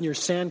swept your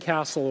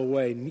sandcastle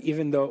away. And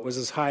even though it was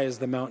as high as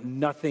the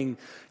mountain, nothing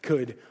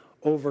could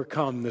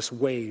overcome this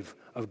wave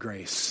of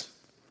grace.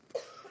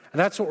 And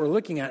that's what we're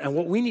looking at. And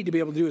what we need to be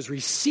able to do is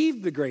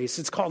receive the grace.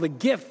 It's called a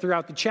gift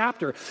throughout the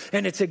chapter.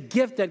 And it's a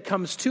gift that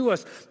comes to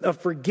us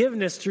of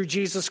forgiveness through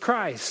Jesus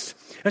Christ.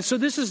 And so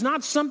this is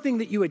not something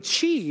that you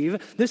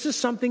achieve. This is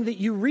something that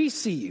you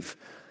receive.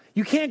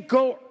 You can't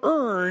go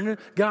earn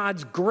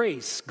God's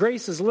grace.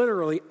 Grace is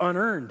literally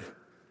unearned.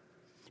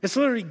 It's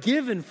literally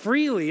given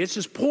freely. It's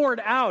just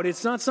poured out.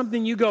 It's not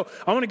something you go,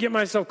 I want to get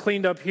myself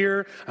cleaned up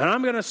here, and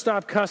I'm going to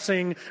stop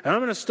cussing, and I'm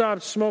going to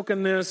stop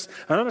smoking this,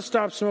 and I'm going to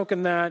stop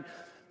smoking that.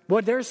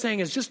 What they're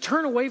saying is just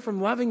turn away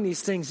from loving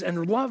these things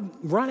and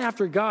run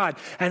after God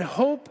and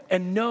hope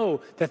and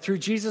know that through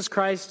Jesus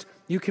Christ,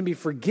 you can be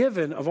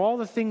forgiven of all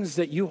the things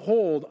that you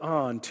hold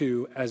on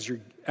to as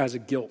a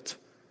guilt.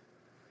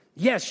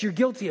 Yes, you're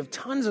guilty of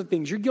tons of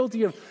things. You're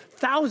guilty of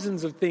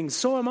thousands of things.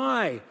 So am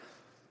I.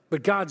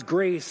 But God's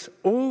grace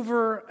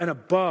over and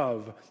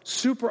above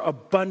super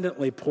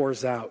abundantly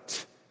pours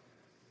out.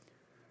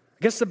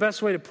 I guess the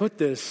best way to put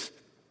this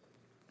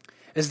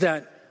is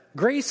that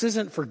grace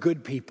isn't for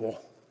good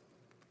people.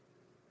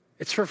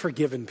 It's for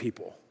forgiven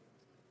people.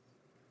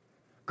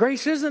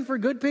 Grace isn't for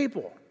good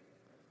people.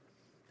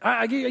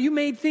 You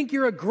may think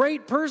you're a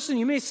great person.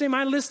 You may say,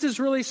 my list is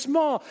really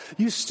small.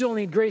 You still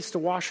need grace to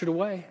wash it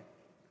away.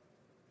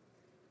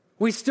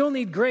 We still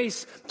need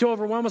grace to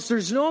overwhelm us.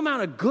 There's no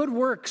amount of good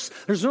works.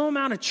 There's no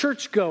amount of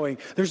church going.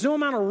 There's no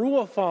amount of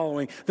rule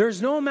following.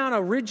 There's no amount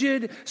of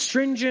rigid,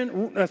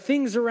 stringent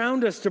things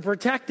around us to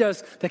protect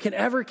us that can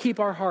ever keep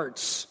our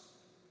hearts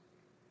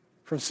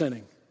from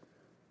sinning.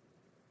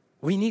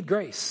 We need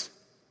grace.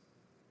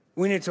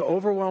 We need it to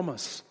overwhelm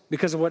us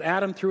because of what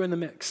Adam threw in the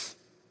mix.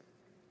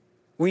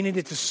 We need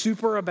it to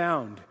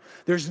superabound.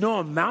 There's no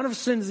amount of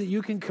sins that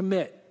you can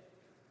commit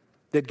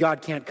that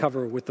God can't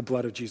cover with the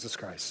blood of Jesus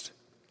Christ.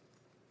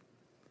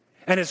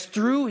 And it's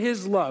through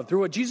His love,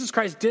 through what Jesus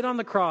Christ did on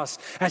the cross,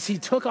 as He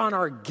took on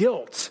our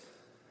guilt,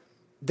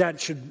 that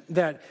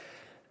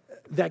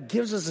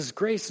gives us His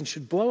grace and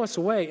should blow us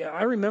away.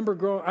 I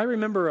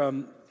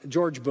remember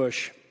George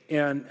Bush,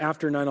 and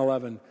after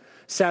 9/11,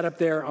 sat up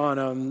there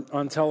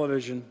on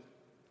television,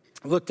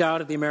 looked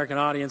out at the American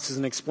audiences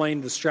and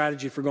explained the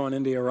strategy for going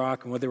into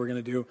Iraq and what they were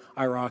going to do.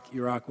 Iraq.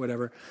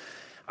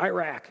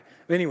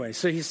 Anyway,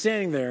 so he's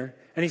standing there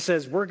and he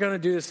says, we're going to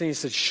do this thing. He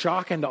said,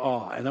 shock and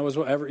awe. And that was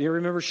you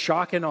remember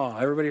shock and awe.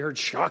 Everybody heard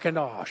shock and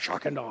awe,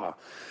 shock and awe.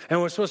 And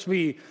it was supposed to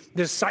be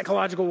this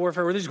psychological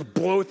warfare where they just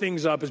blow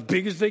things up as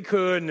big as they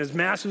could and as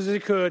massive as they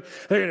could.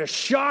 They're going to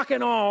shock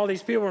and awe all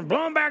these people and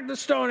blow them back to the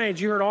Stone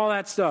Age. You heard all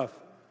that stuff.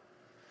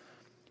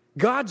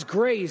 God's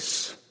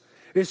grace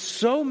is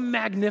so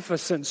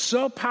magnificent,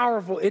 so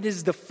powerful, it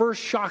is the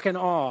first shock and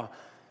awe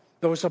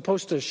that was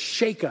supposed to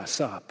shake us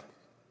up.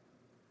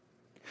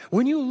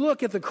 When you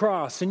look at the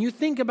cross and you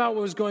think about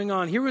what was going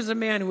on, here was a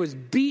man who was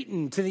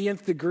beaten to the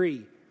nth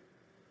degree,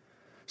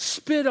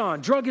 spit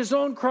on, drug his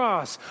own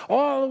cross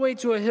all the way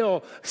to a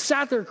hill,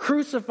 sat there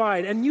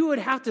crucified, and you would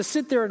have to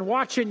sit there and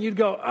watch it and you'd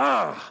go,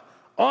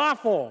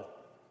 awful.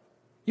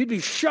 You'd be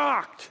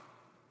shocked.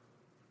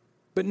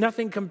 But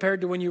nothing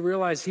compared to when you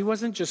realize he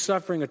wasn't just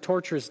suffering a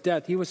torturous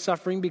death. He was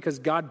suffering because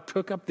God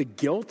took up the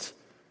guilt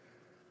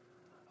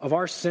of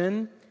our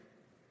sin,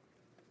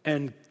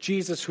 and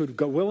Jesus, who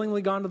had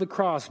willingly gone to the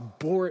cross,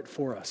 bore it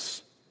for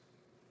us.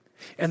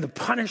 And the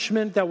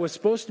punishment that was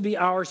supposed to be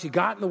ours, he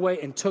got in the way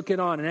and took it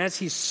on. And as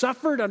he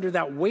suffered under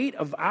that weight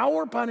of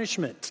our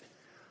punishment,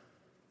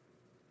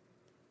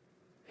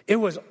 it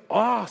was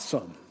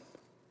awesome.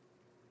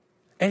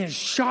 And it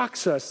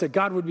shocks us that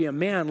God would be a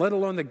man, let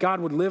alone that God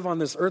would live on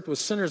this earth with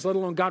sinners, let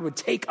alone God would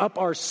take up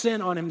our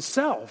sin on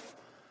himself.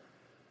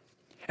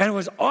 And it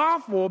was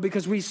awful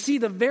because we see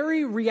the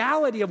very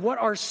reality of what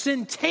our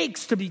sin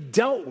takes to be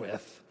dealt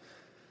with.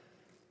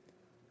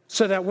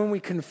 So that when we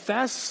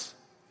confess,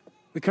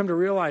 we come to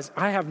realize,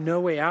 I have no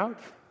way out.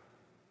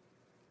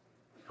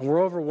 And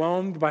we're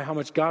overwhelmed by how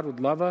much God would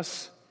love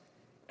us.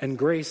 And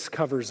grace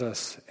covers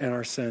us and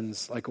our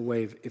sins like a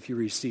wave if you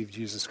receive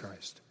Jesus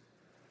Christ.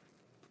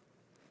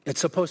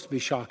 It's supposed to be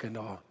shock and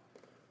awe.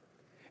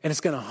 And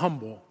it's going to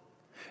humble.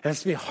 And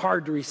it's going to be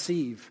hard to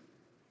receive.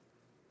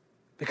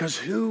 Because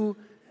who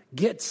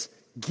gets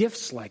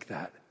gifts like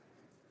that?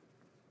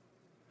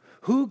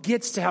 Who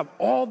gets to have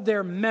all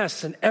their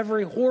mess and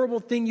every horrible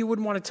thing you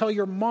wouldn't want to tell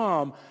your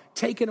mom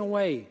taken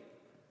away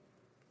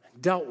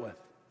and dealt with?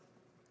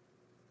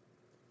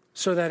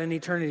 So that in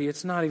eternity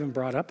it's not even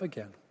brought up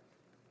again.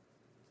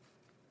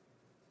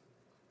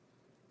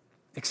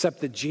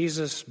 Except that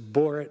Jesus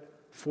bore it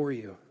for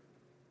you.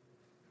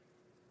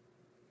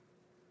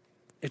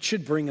 It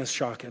should bring us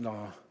shock and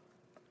awe.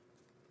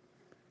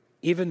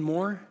 Even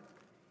more,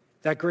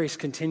 that grace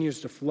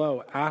continues to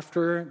flow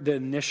after the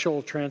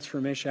initial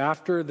transformation,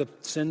 after the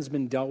sin's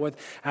been dealt with,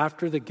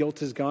 after the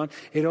guilt is gone.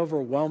 It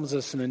overwhelms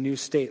us in a new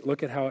state.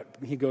 Look at how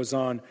he goes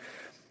on.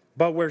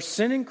 But where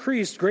sin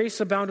increased, grace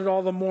abounded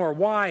all the more.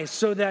 Why?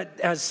 So that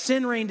as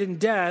sin reigned in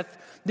death,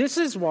 this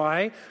is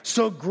why,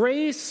 so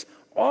grace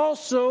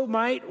also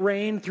might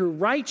reign through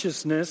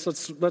righteousness.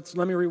 Let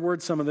me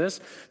reword some of this.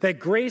 That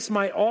grace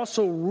might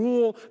also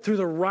rule through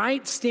the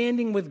right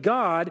standing with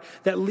God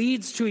that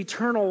leads to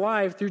eternal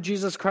life through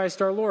Jesus Christ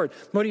our Lord.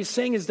 What he's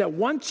saying is that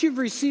once you've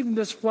received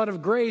this flood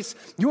of grace,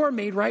 you are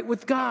made right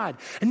with God.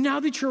 And now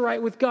that you're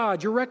right with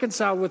God, you're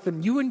reconciled with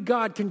him. You and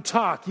God can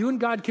talk. You and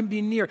God can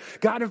be near.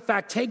 God, in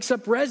fact, takes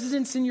up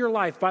residence in your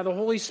life by the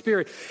Holy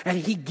Spirit. And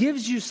he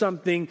gives you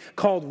something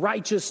called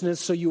righteousness.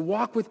 So you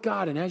walk with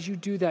God. And as you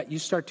do that, you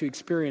start to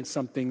experience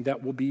something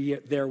that will be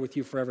there with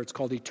you forever. It's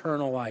called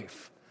eternal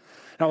life.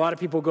 Now, a lot of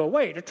people go,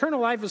 wait,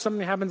 eternal life is something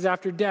that happens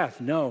after death.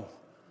 No.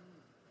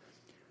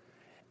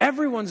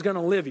 Everyone's going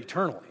to live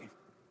eternally.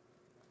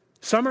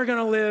 Some are going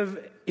to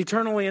live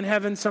eternally in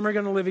heaven. Some are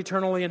going to live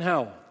eternally in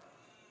hell.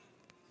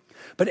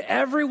 But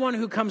everyone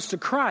who comes to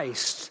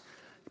Christ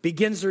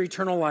begins their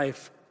eternal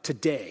life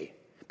today.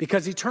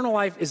 Because eternal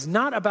life is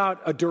not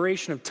about a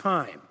duration of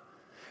time.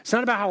 It's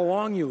not about how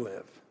long you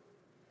live.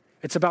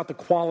 It's about the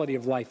quality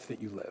of life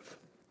that you live.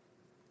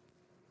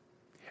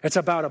 It's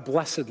about a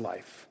blessed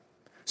life.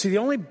 See, the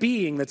only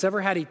being that's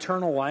ever had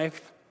eternal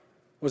life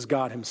was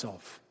God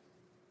himself.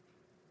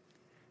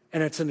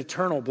 And it's an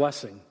eternal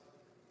blessing.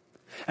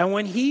 And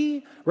when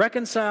he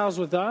reconciles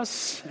with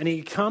us and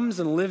he comes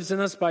and lives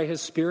in us by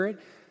his Spirit,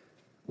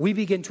 we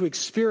begin to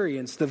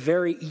experience the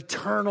very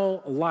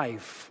eternal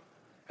life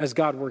as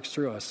God works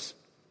through us.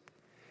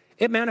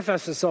 It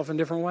manifests itself in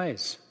different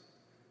ways.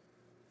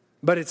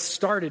 But it's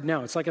started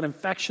now. It's like an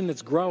infection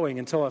that's growing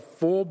until a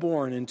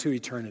full-born into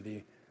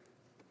eternity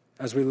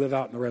as we live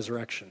out in the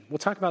resurrection. We'll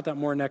talk about that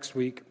more next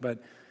week, but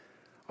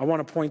I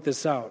want to point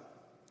this out,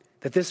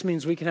 that this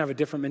means we can have a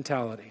different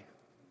mentality.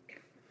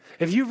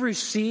 If you've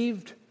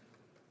received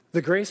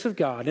the grace of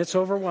God and it's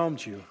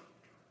overwhelmed you,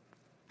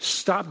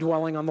 stop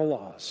dwelling on the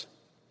laws.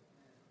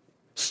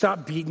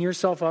 Stop beating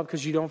yourself up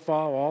because you don't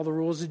follow all the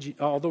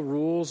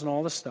rules and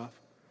all the stuff.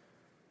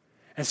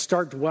 And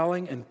start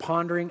dwelling and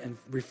pondering and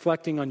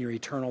reflecting on your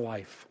eternal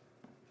life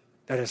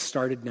that has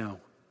started now.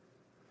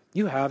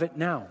 You have it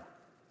now.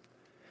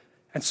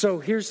 And so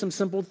here's some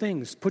simple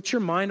things. Put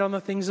your mind on the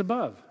things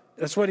above.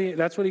 That's what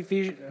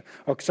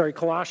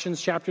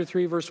Colossians chapter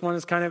 3, verse 1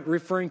 is kind of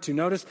referring to.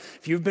 Notice,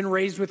 if you've been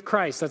raised with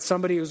Christ, that's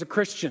somebody who's a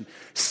Christian.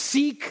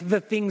 Seek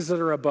the things that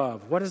are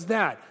above. What is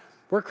that?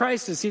 Where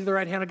Christ is, seated at the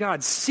right hand of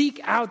God.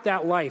 Seek out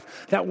that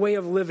life, that way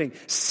of living.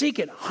 Seek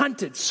it,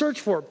 hunt it, search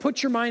for it,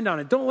 put your mind on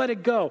it. Don't let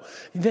it go.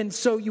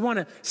 So you want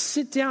to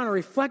sit down and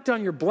reflect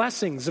on your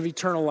blessings of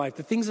eternal life,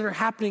 the things that are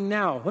happening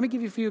now. Let me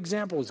give you a few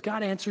examples.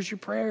 God answers your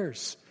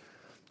prayers.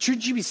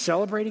 Shouldn't you be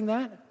celebrating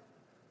that?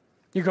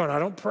 You're going, I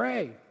don't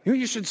pray.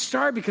 You should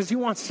start because he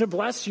wants to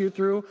bless you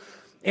through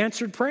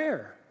answered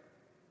prayer.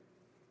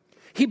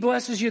 He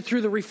blesses you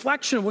through the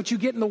reflection of what you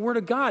get in the Word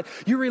of God.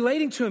 You're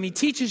relating to Him. He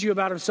teaches you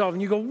about Himself,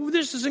 and you go,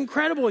 this is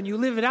incredible, and you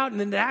live it out, and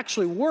then it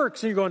actually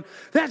works, and you're going,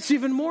 that's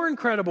even more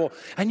incredible.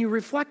 And you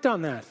reflect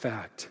on that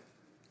fact.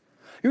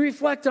 You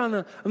reflect on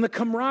the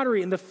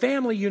camaraderie and the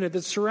family unit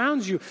that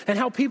surrounds you, and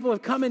how people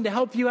have come in to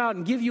help you out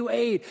and give you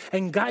aid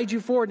and guide you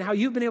forward, and how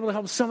you've been able to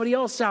help somebody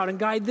else out and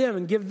guide them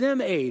and give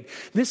them aid.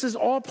 This is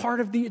all part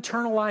of the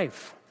eternal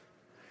life,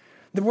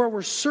 where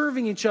we're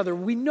serving each other.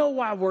 We know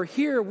why we're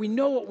here. We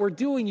know what we're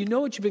doing. You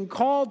know what you've been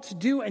called to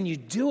do, and you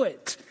do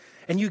it.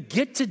 And you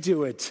get to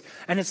do it.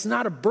 And it's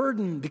not a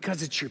burden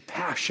because it's your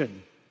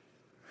passion.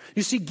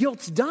 You see,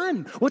 guilt's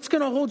done. What's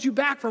going to hold you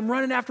back from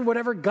running after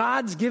whatever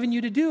God's given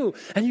you to do?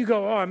 And you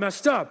go, oh, I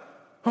messed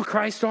up. Oh,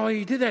 Christ, oh,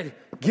 you did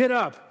that. Get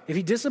up. If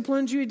He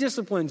disciplines you, He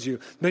disciplines you.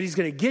 But He's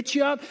going to get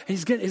you up,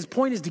 and His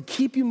point is to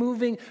keep you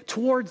moving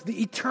towards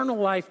the eternal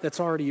life that's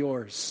already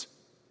yours.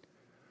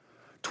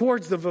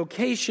 Towards the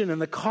vocation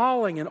and the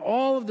calling and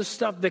all of the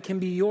stuff that can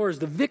be yours,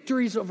 the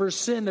victories over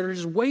sin that are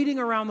just waiting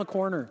around the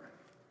corner.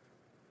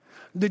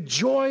 The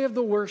joy of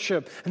the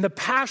worship and the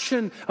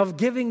passion of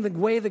giving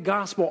away the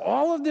gospel,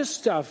 all of this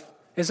stuff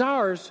is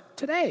ours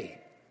today.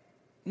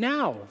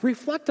 Now,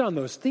 reflect on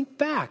those. Think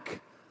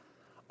back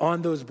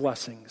on those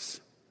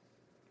blessings.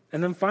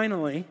 And then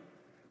finally,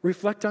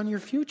 reflect on your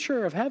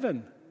future of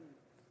heaven.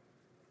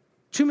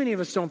 Too many of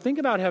us don't think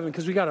about heaven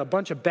because we got a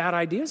bunch of bad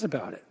ideas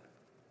about it.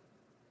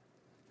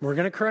 We're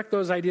going to correct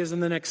those ideas in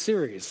the next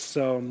series,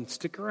 so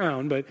stick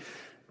around, but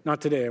not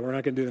today. We're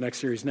not going to do the next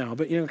series now.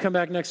 But, come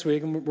back next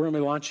week, and we're going to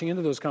be launching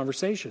into those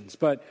conversations.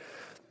 But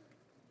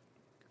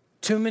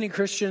too many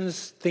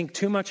Christians think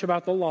too much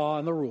about the law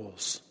and the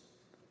rules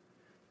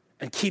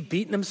and keep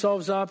beating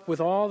themselves up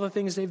with all the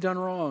things they've done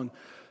wrong,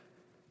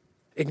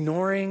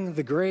 ignoring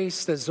the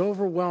grace that's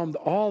overwhelmed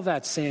all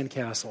that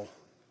sandcastle,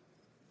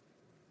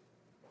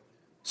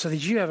 so that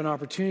you have an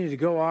opportunity to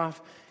go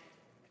off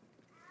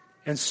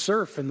and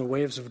surf in the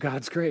waves of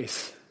God's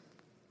grace,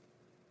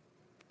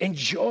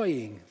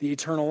 enjoying the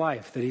eternal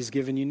life that He's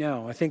given you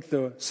now. I think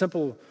the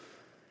simple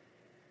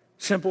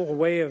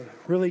way of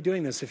really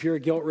doing this, if you're a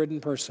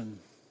guilt-ridden person,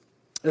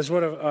 is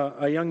what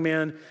a young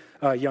man,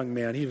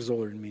 he was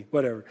older than me,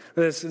 whatever.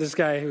 This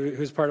guy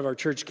who's part of our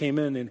church came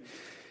in, and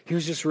he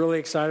was just really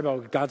excited about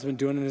what God's been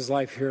doing in his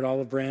life here at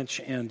Olive Branch,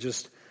 and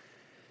just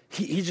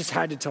he just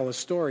had to tell a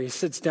story. He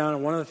sits down,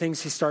 and one of the things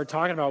he started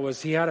talking about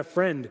was he had a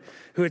friend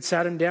who had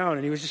sat him down,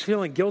 and he was just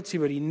feeling guilty,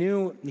 but he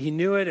knew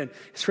it. And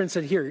his friend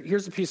said,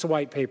 here's a piece of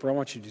white paper. I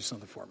want you to do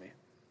something for me.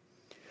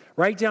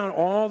 Write down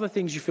all the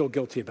things you feel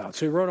guilty about.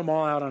 So he wrote them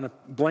all out on a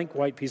blank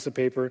white piece of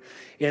paper,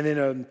 and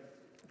then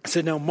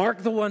said, now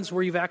mark the ones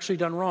where you've actually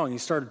done wrong. He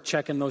started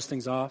checking those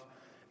things off.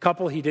 A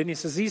couple he didn't. He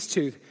says, these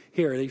two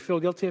here that you feel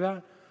guilty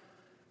about,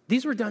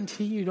 these were done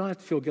to you. You don't have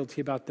to feel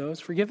guilty about those.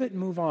 Forgive it and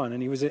move on.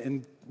 And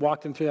he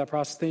walked him through that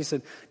process. Then he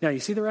said, now you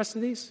see the rest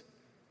of these?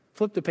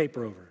 Flip the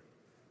paper over.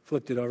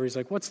 Flipped it over. He's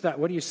like, what's that?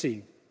 What do you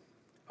see?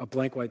 A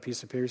blank white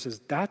piece of paper. He says,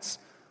 that's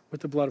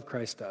what the blood of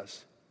Christ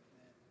does.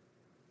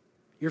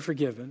 You're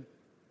forgiven.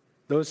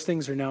 Those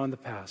things are now in the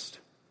past.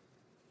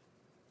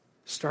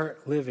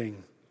 Start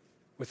living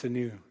with a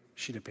new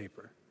sheet of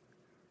paper.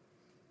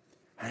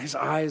 And his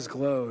eyes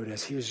glowed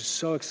as he was just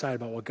so excited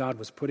about what God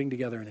was putting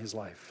together in his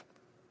life,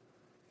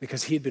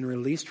 because he had been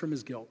released from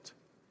his guilt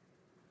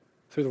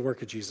through the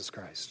work of Jesus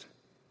Christ.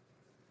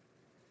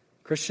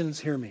 Christians,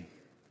 hear me.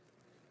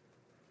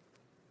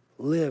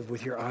 Live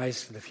with your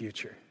eyes to the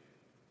future,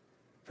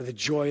 for the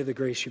joy of the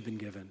grace you've been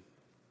given.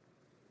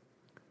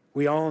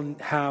 We all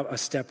have a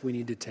step we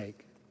need to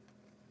take.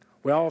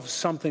 We all have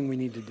something we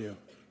need to do.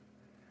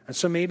 And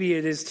so maybe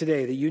it is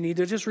today that you need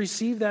to just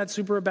receive that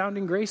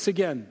superabounding grace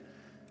again.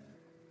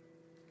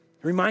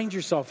 Remind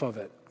yourself of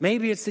it.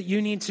 Maybe it's that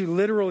you need to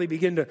literally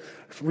begin to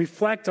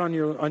reflect on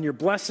your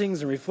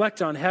blessings and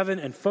reflect on heaven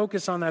and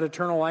focus on that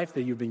eternal life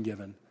that you've been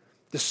given.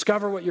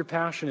 Discover what your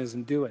passion is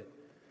and do it.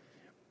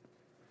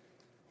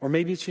 Or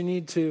maybe it's you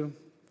need to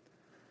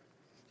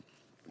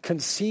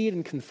concede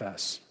and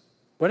confess.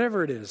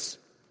 Whatever it is,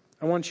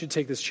 I want you to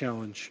take this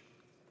challenge.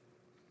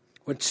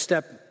 What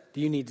step do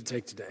you need to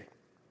take today?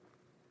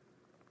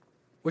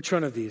 Which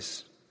one of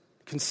these?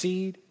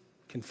 Concede,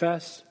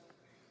 confess,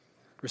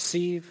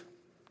 receive,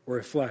 or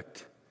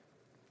reflect?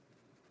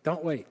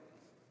 Don't wait,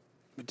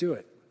 but do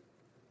it.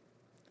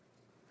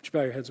 Would you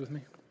bow your heads with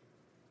me?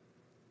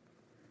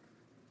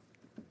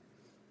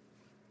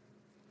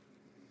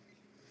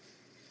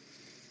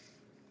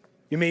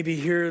 You may be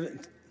here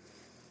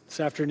this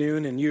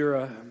afternoon and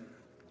you've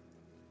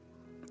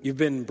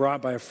been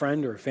brought by a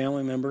friend or a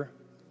family member.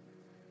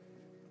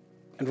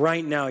 And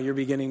right now you're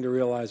beginning to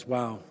realize,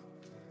 wow,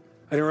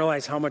 I didn't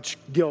realize how much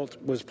guilt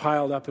was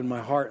piled up in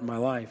my heart and my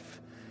life.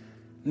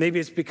 Maybe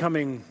it's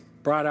becoming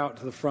brought out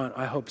to the front.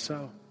 I hope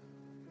so.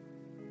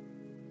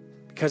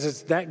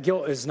 Because that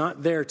guilt is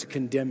not there to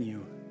condemn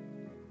you.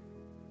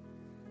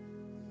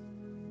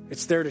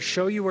 It's there to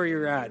show you where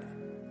you're at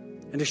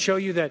and to show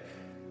you that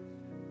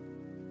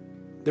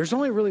there's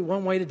only really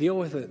one way to deal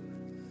with it.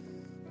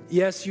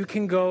 Yes, you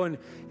can go and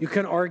you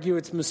can argue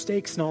its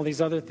mistakes and all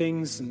these other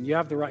things, and you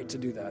have the right to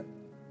do that.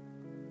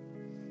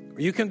 Or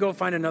you can go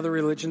find another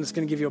religion that's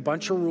going to give you a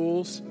bunch of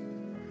rules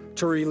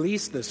to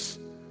release this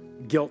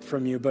guilt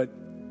from you, but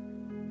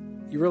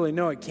you really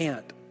know it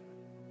can't.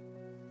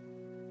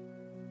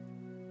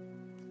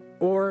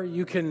 Or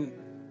you can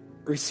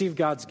receive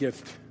God's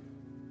gift.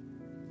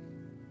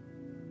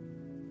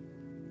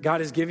 God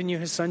has given you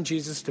his son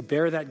Jesus to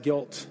bear that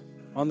guilt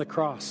on the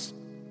cross.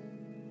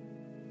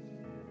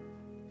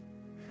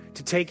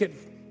 To take it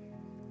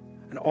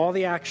and all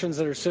the actions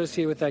that are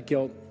associated with that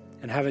guilt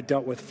and have it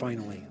dealt with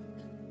finally.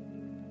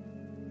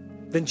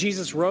 Then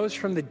Jesus rose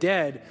from the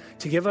dead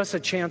to give us a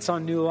chance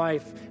on new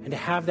life and to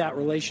have that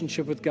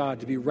relationship with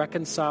God, to be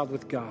reconciled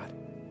with God.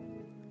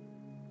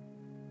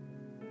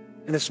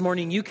 And this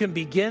morning you can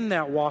begin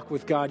that walk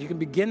with God. You can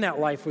begin that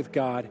life with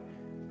God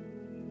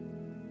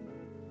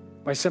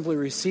by simply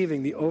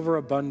receiving the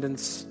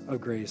overabundance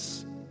of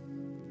grace.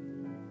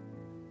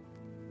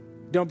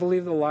 Don't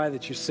believe the lie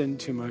that you sin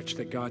too much,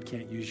 that God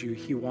can't use you.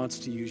 He wants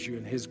to use you,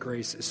 and his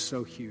grace is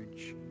so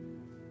huge.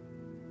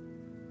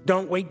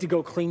 Don't wait to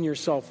go clean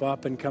yourself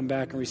up and come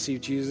back and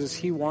receive Jesus.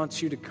 He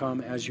wants you to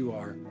come as you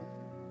are.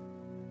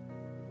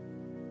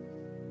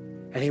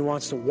 And he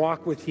wants to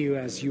walk with you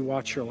as you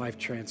watch your life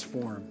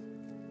transform.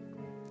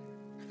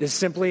 It's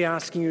simply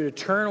asking you to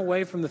turn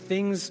away from the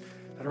things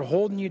that are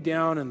holding you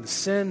down and the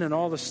sin and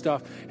all the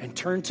stuff and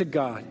turn to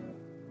God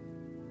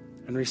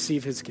and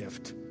receive his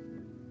gift.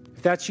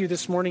 If that's you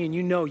this morning and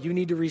you know you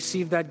need to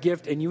receive that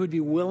gift and you would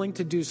be willing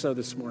to do so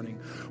this morning,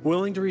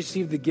 willing to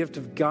receive the gift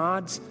of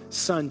God's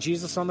Son,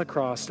 Jesus on the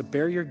cross, to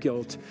bear your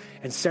guilt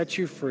and set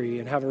you free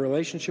and have a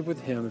relationship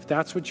with him, if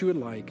that's what you would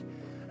like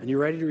and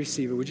you're ready to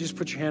receive it, would you just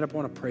put your hand up? I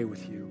want to pray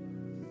with you.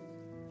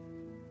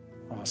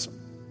 Awesome.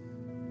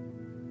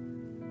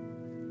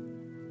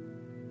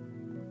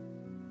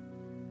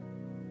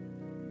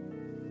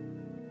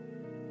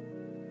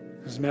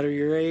 It doesn't matter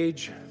your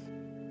age.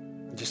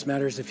 It just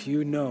matters if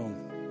you know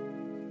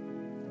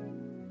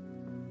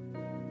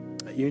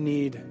that you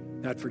need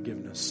that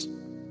forgiveness.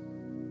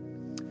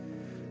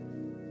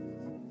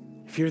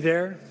 If you're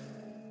there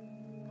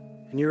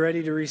and you're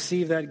ready to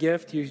receive that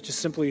gift, you just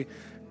simply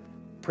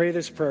pray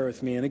this prayer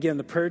with me. And again,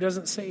 the prayer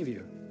doesn't save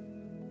you,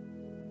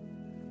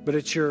 but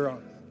it's your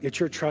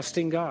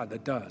trusting God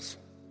that does.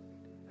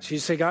 So you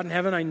say, God in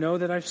heaven, I know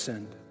that I've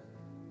sinned.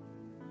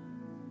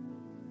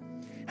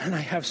 And I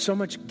have so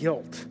much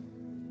guilt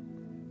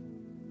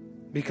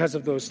because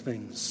of those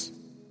things.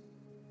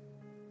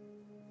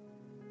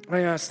 I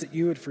ask that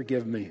you would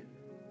forgive me.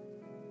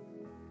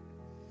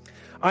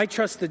 I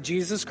trust that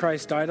Jesus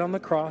Christ died on the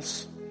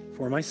cross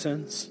for my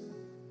sins.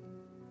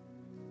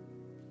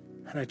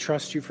 And I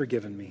trust you've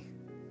forgiven me.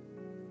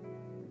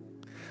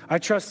 I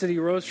trust that he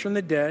rose from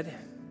the dead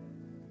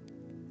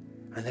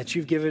and that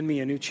you've given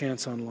me a new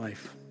chance on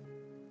life.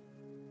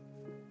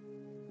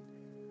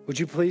 Would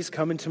you please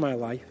come into my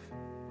life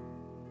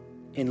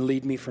and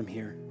lead me from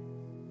here?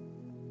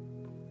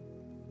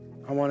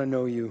 I want to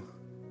know you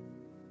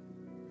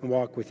and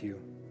walk with you.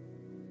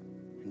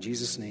 In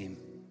Jesus' name,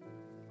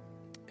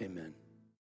 amen.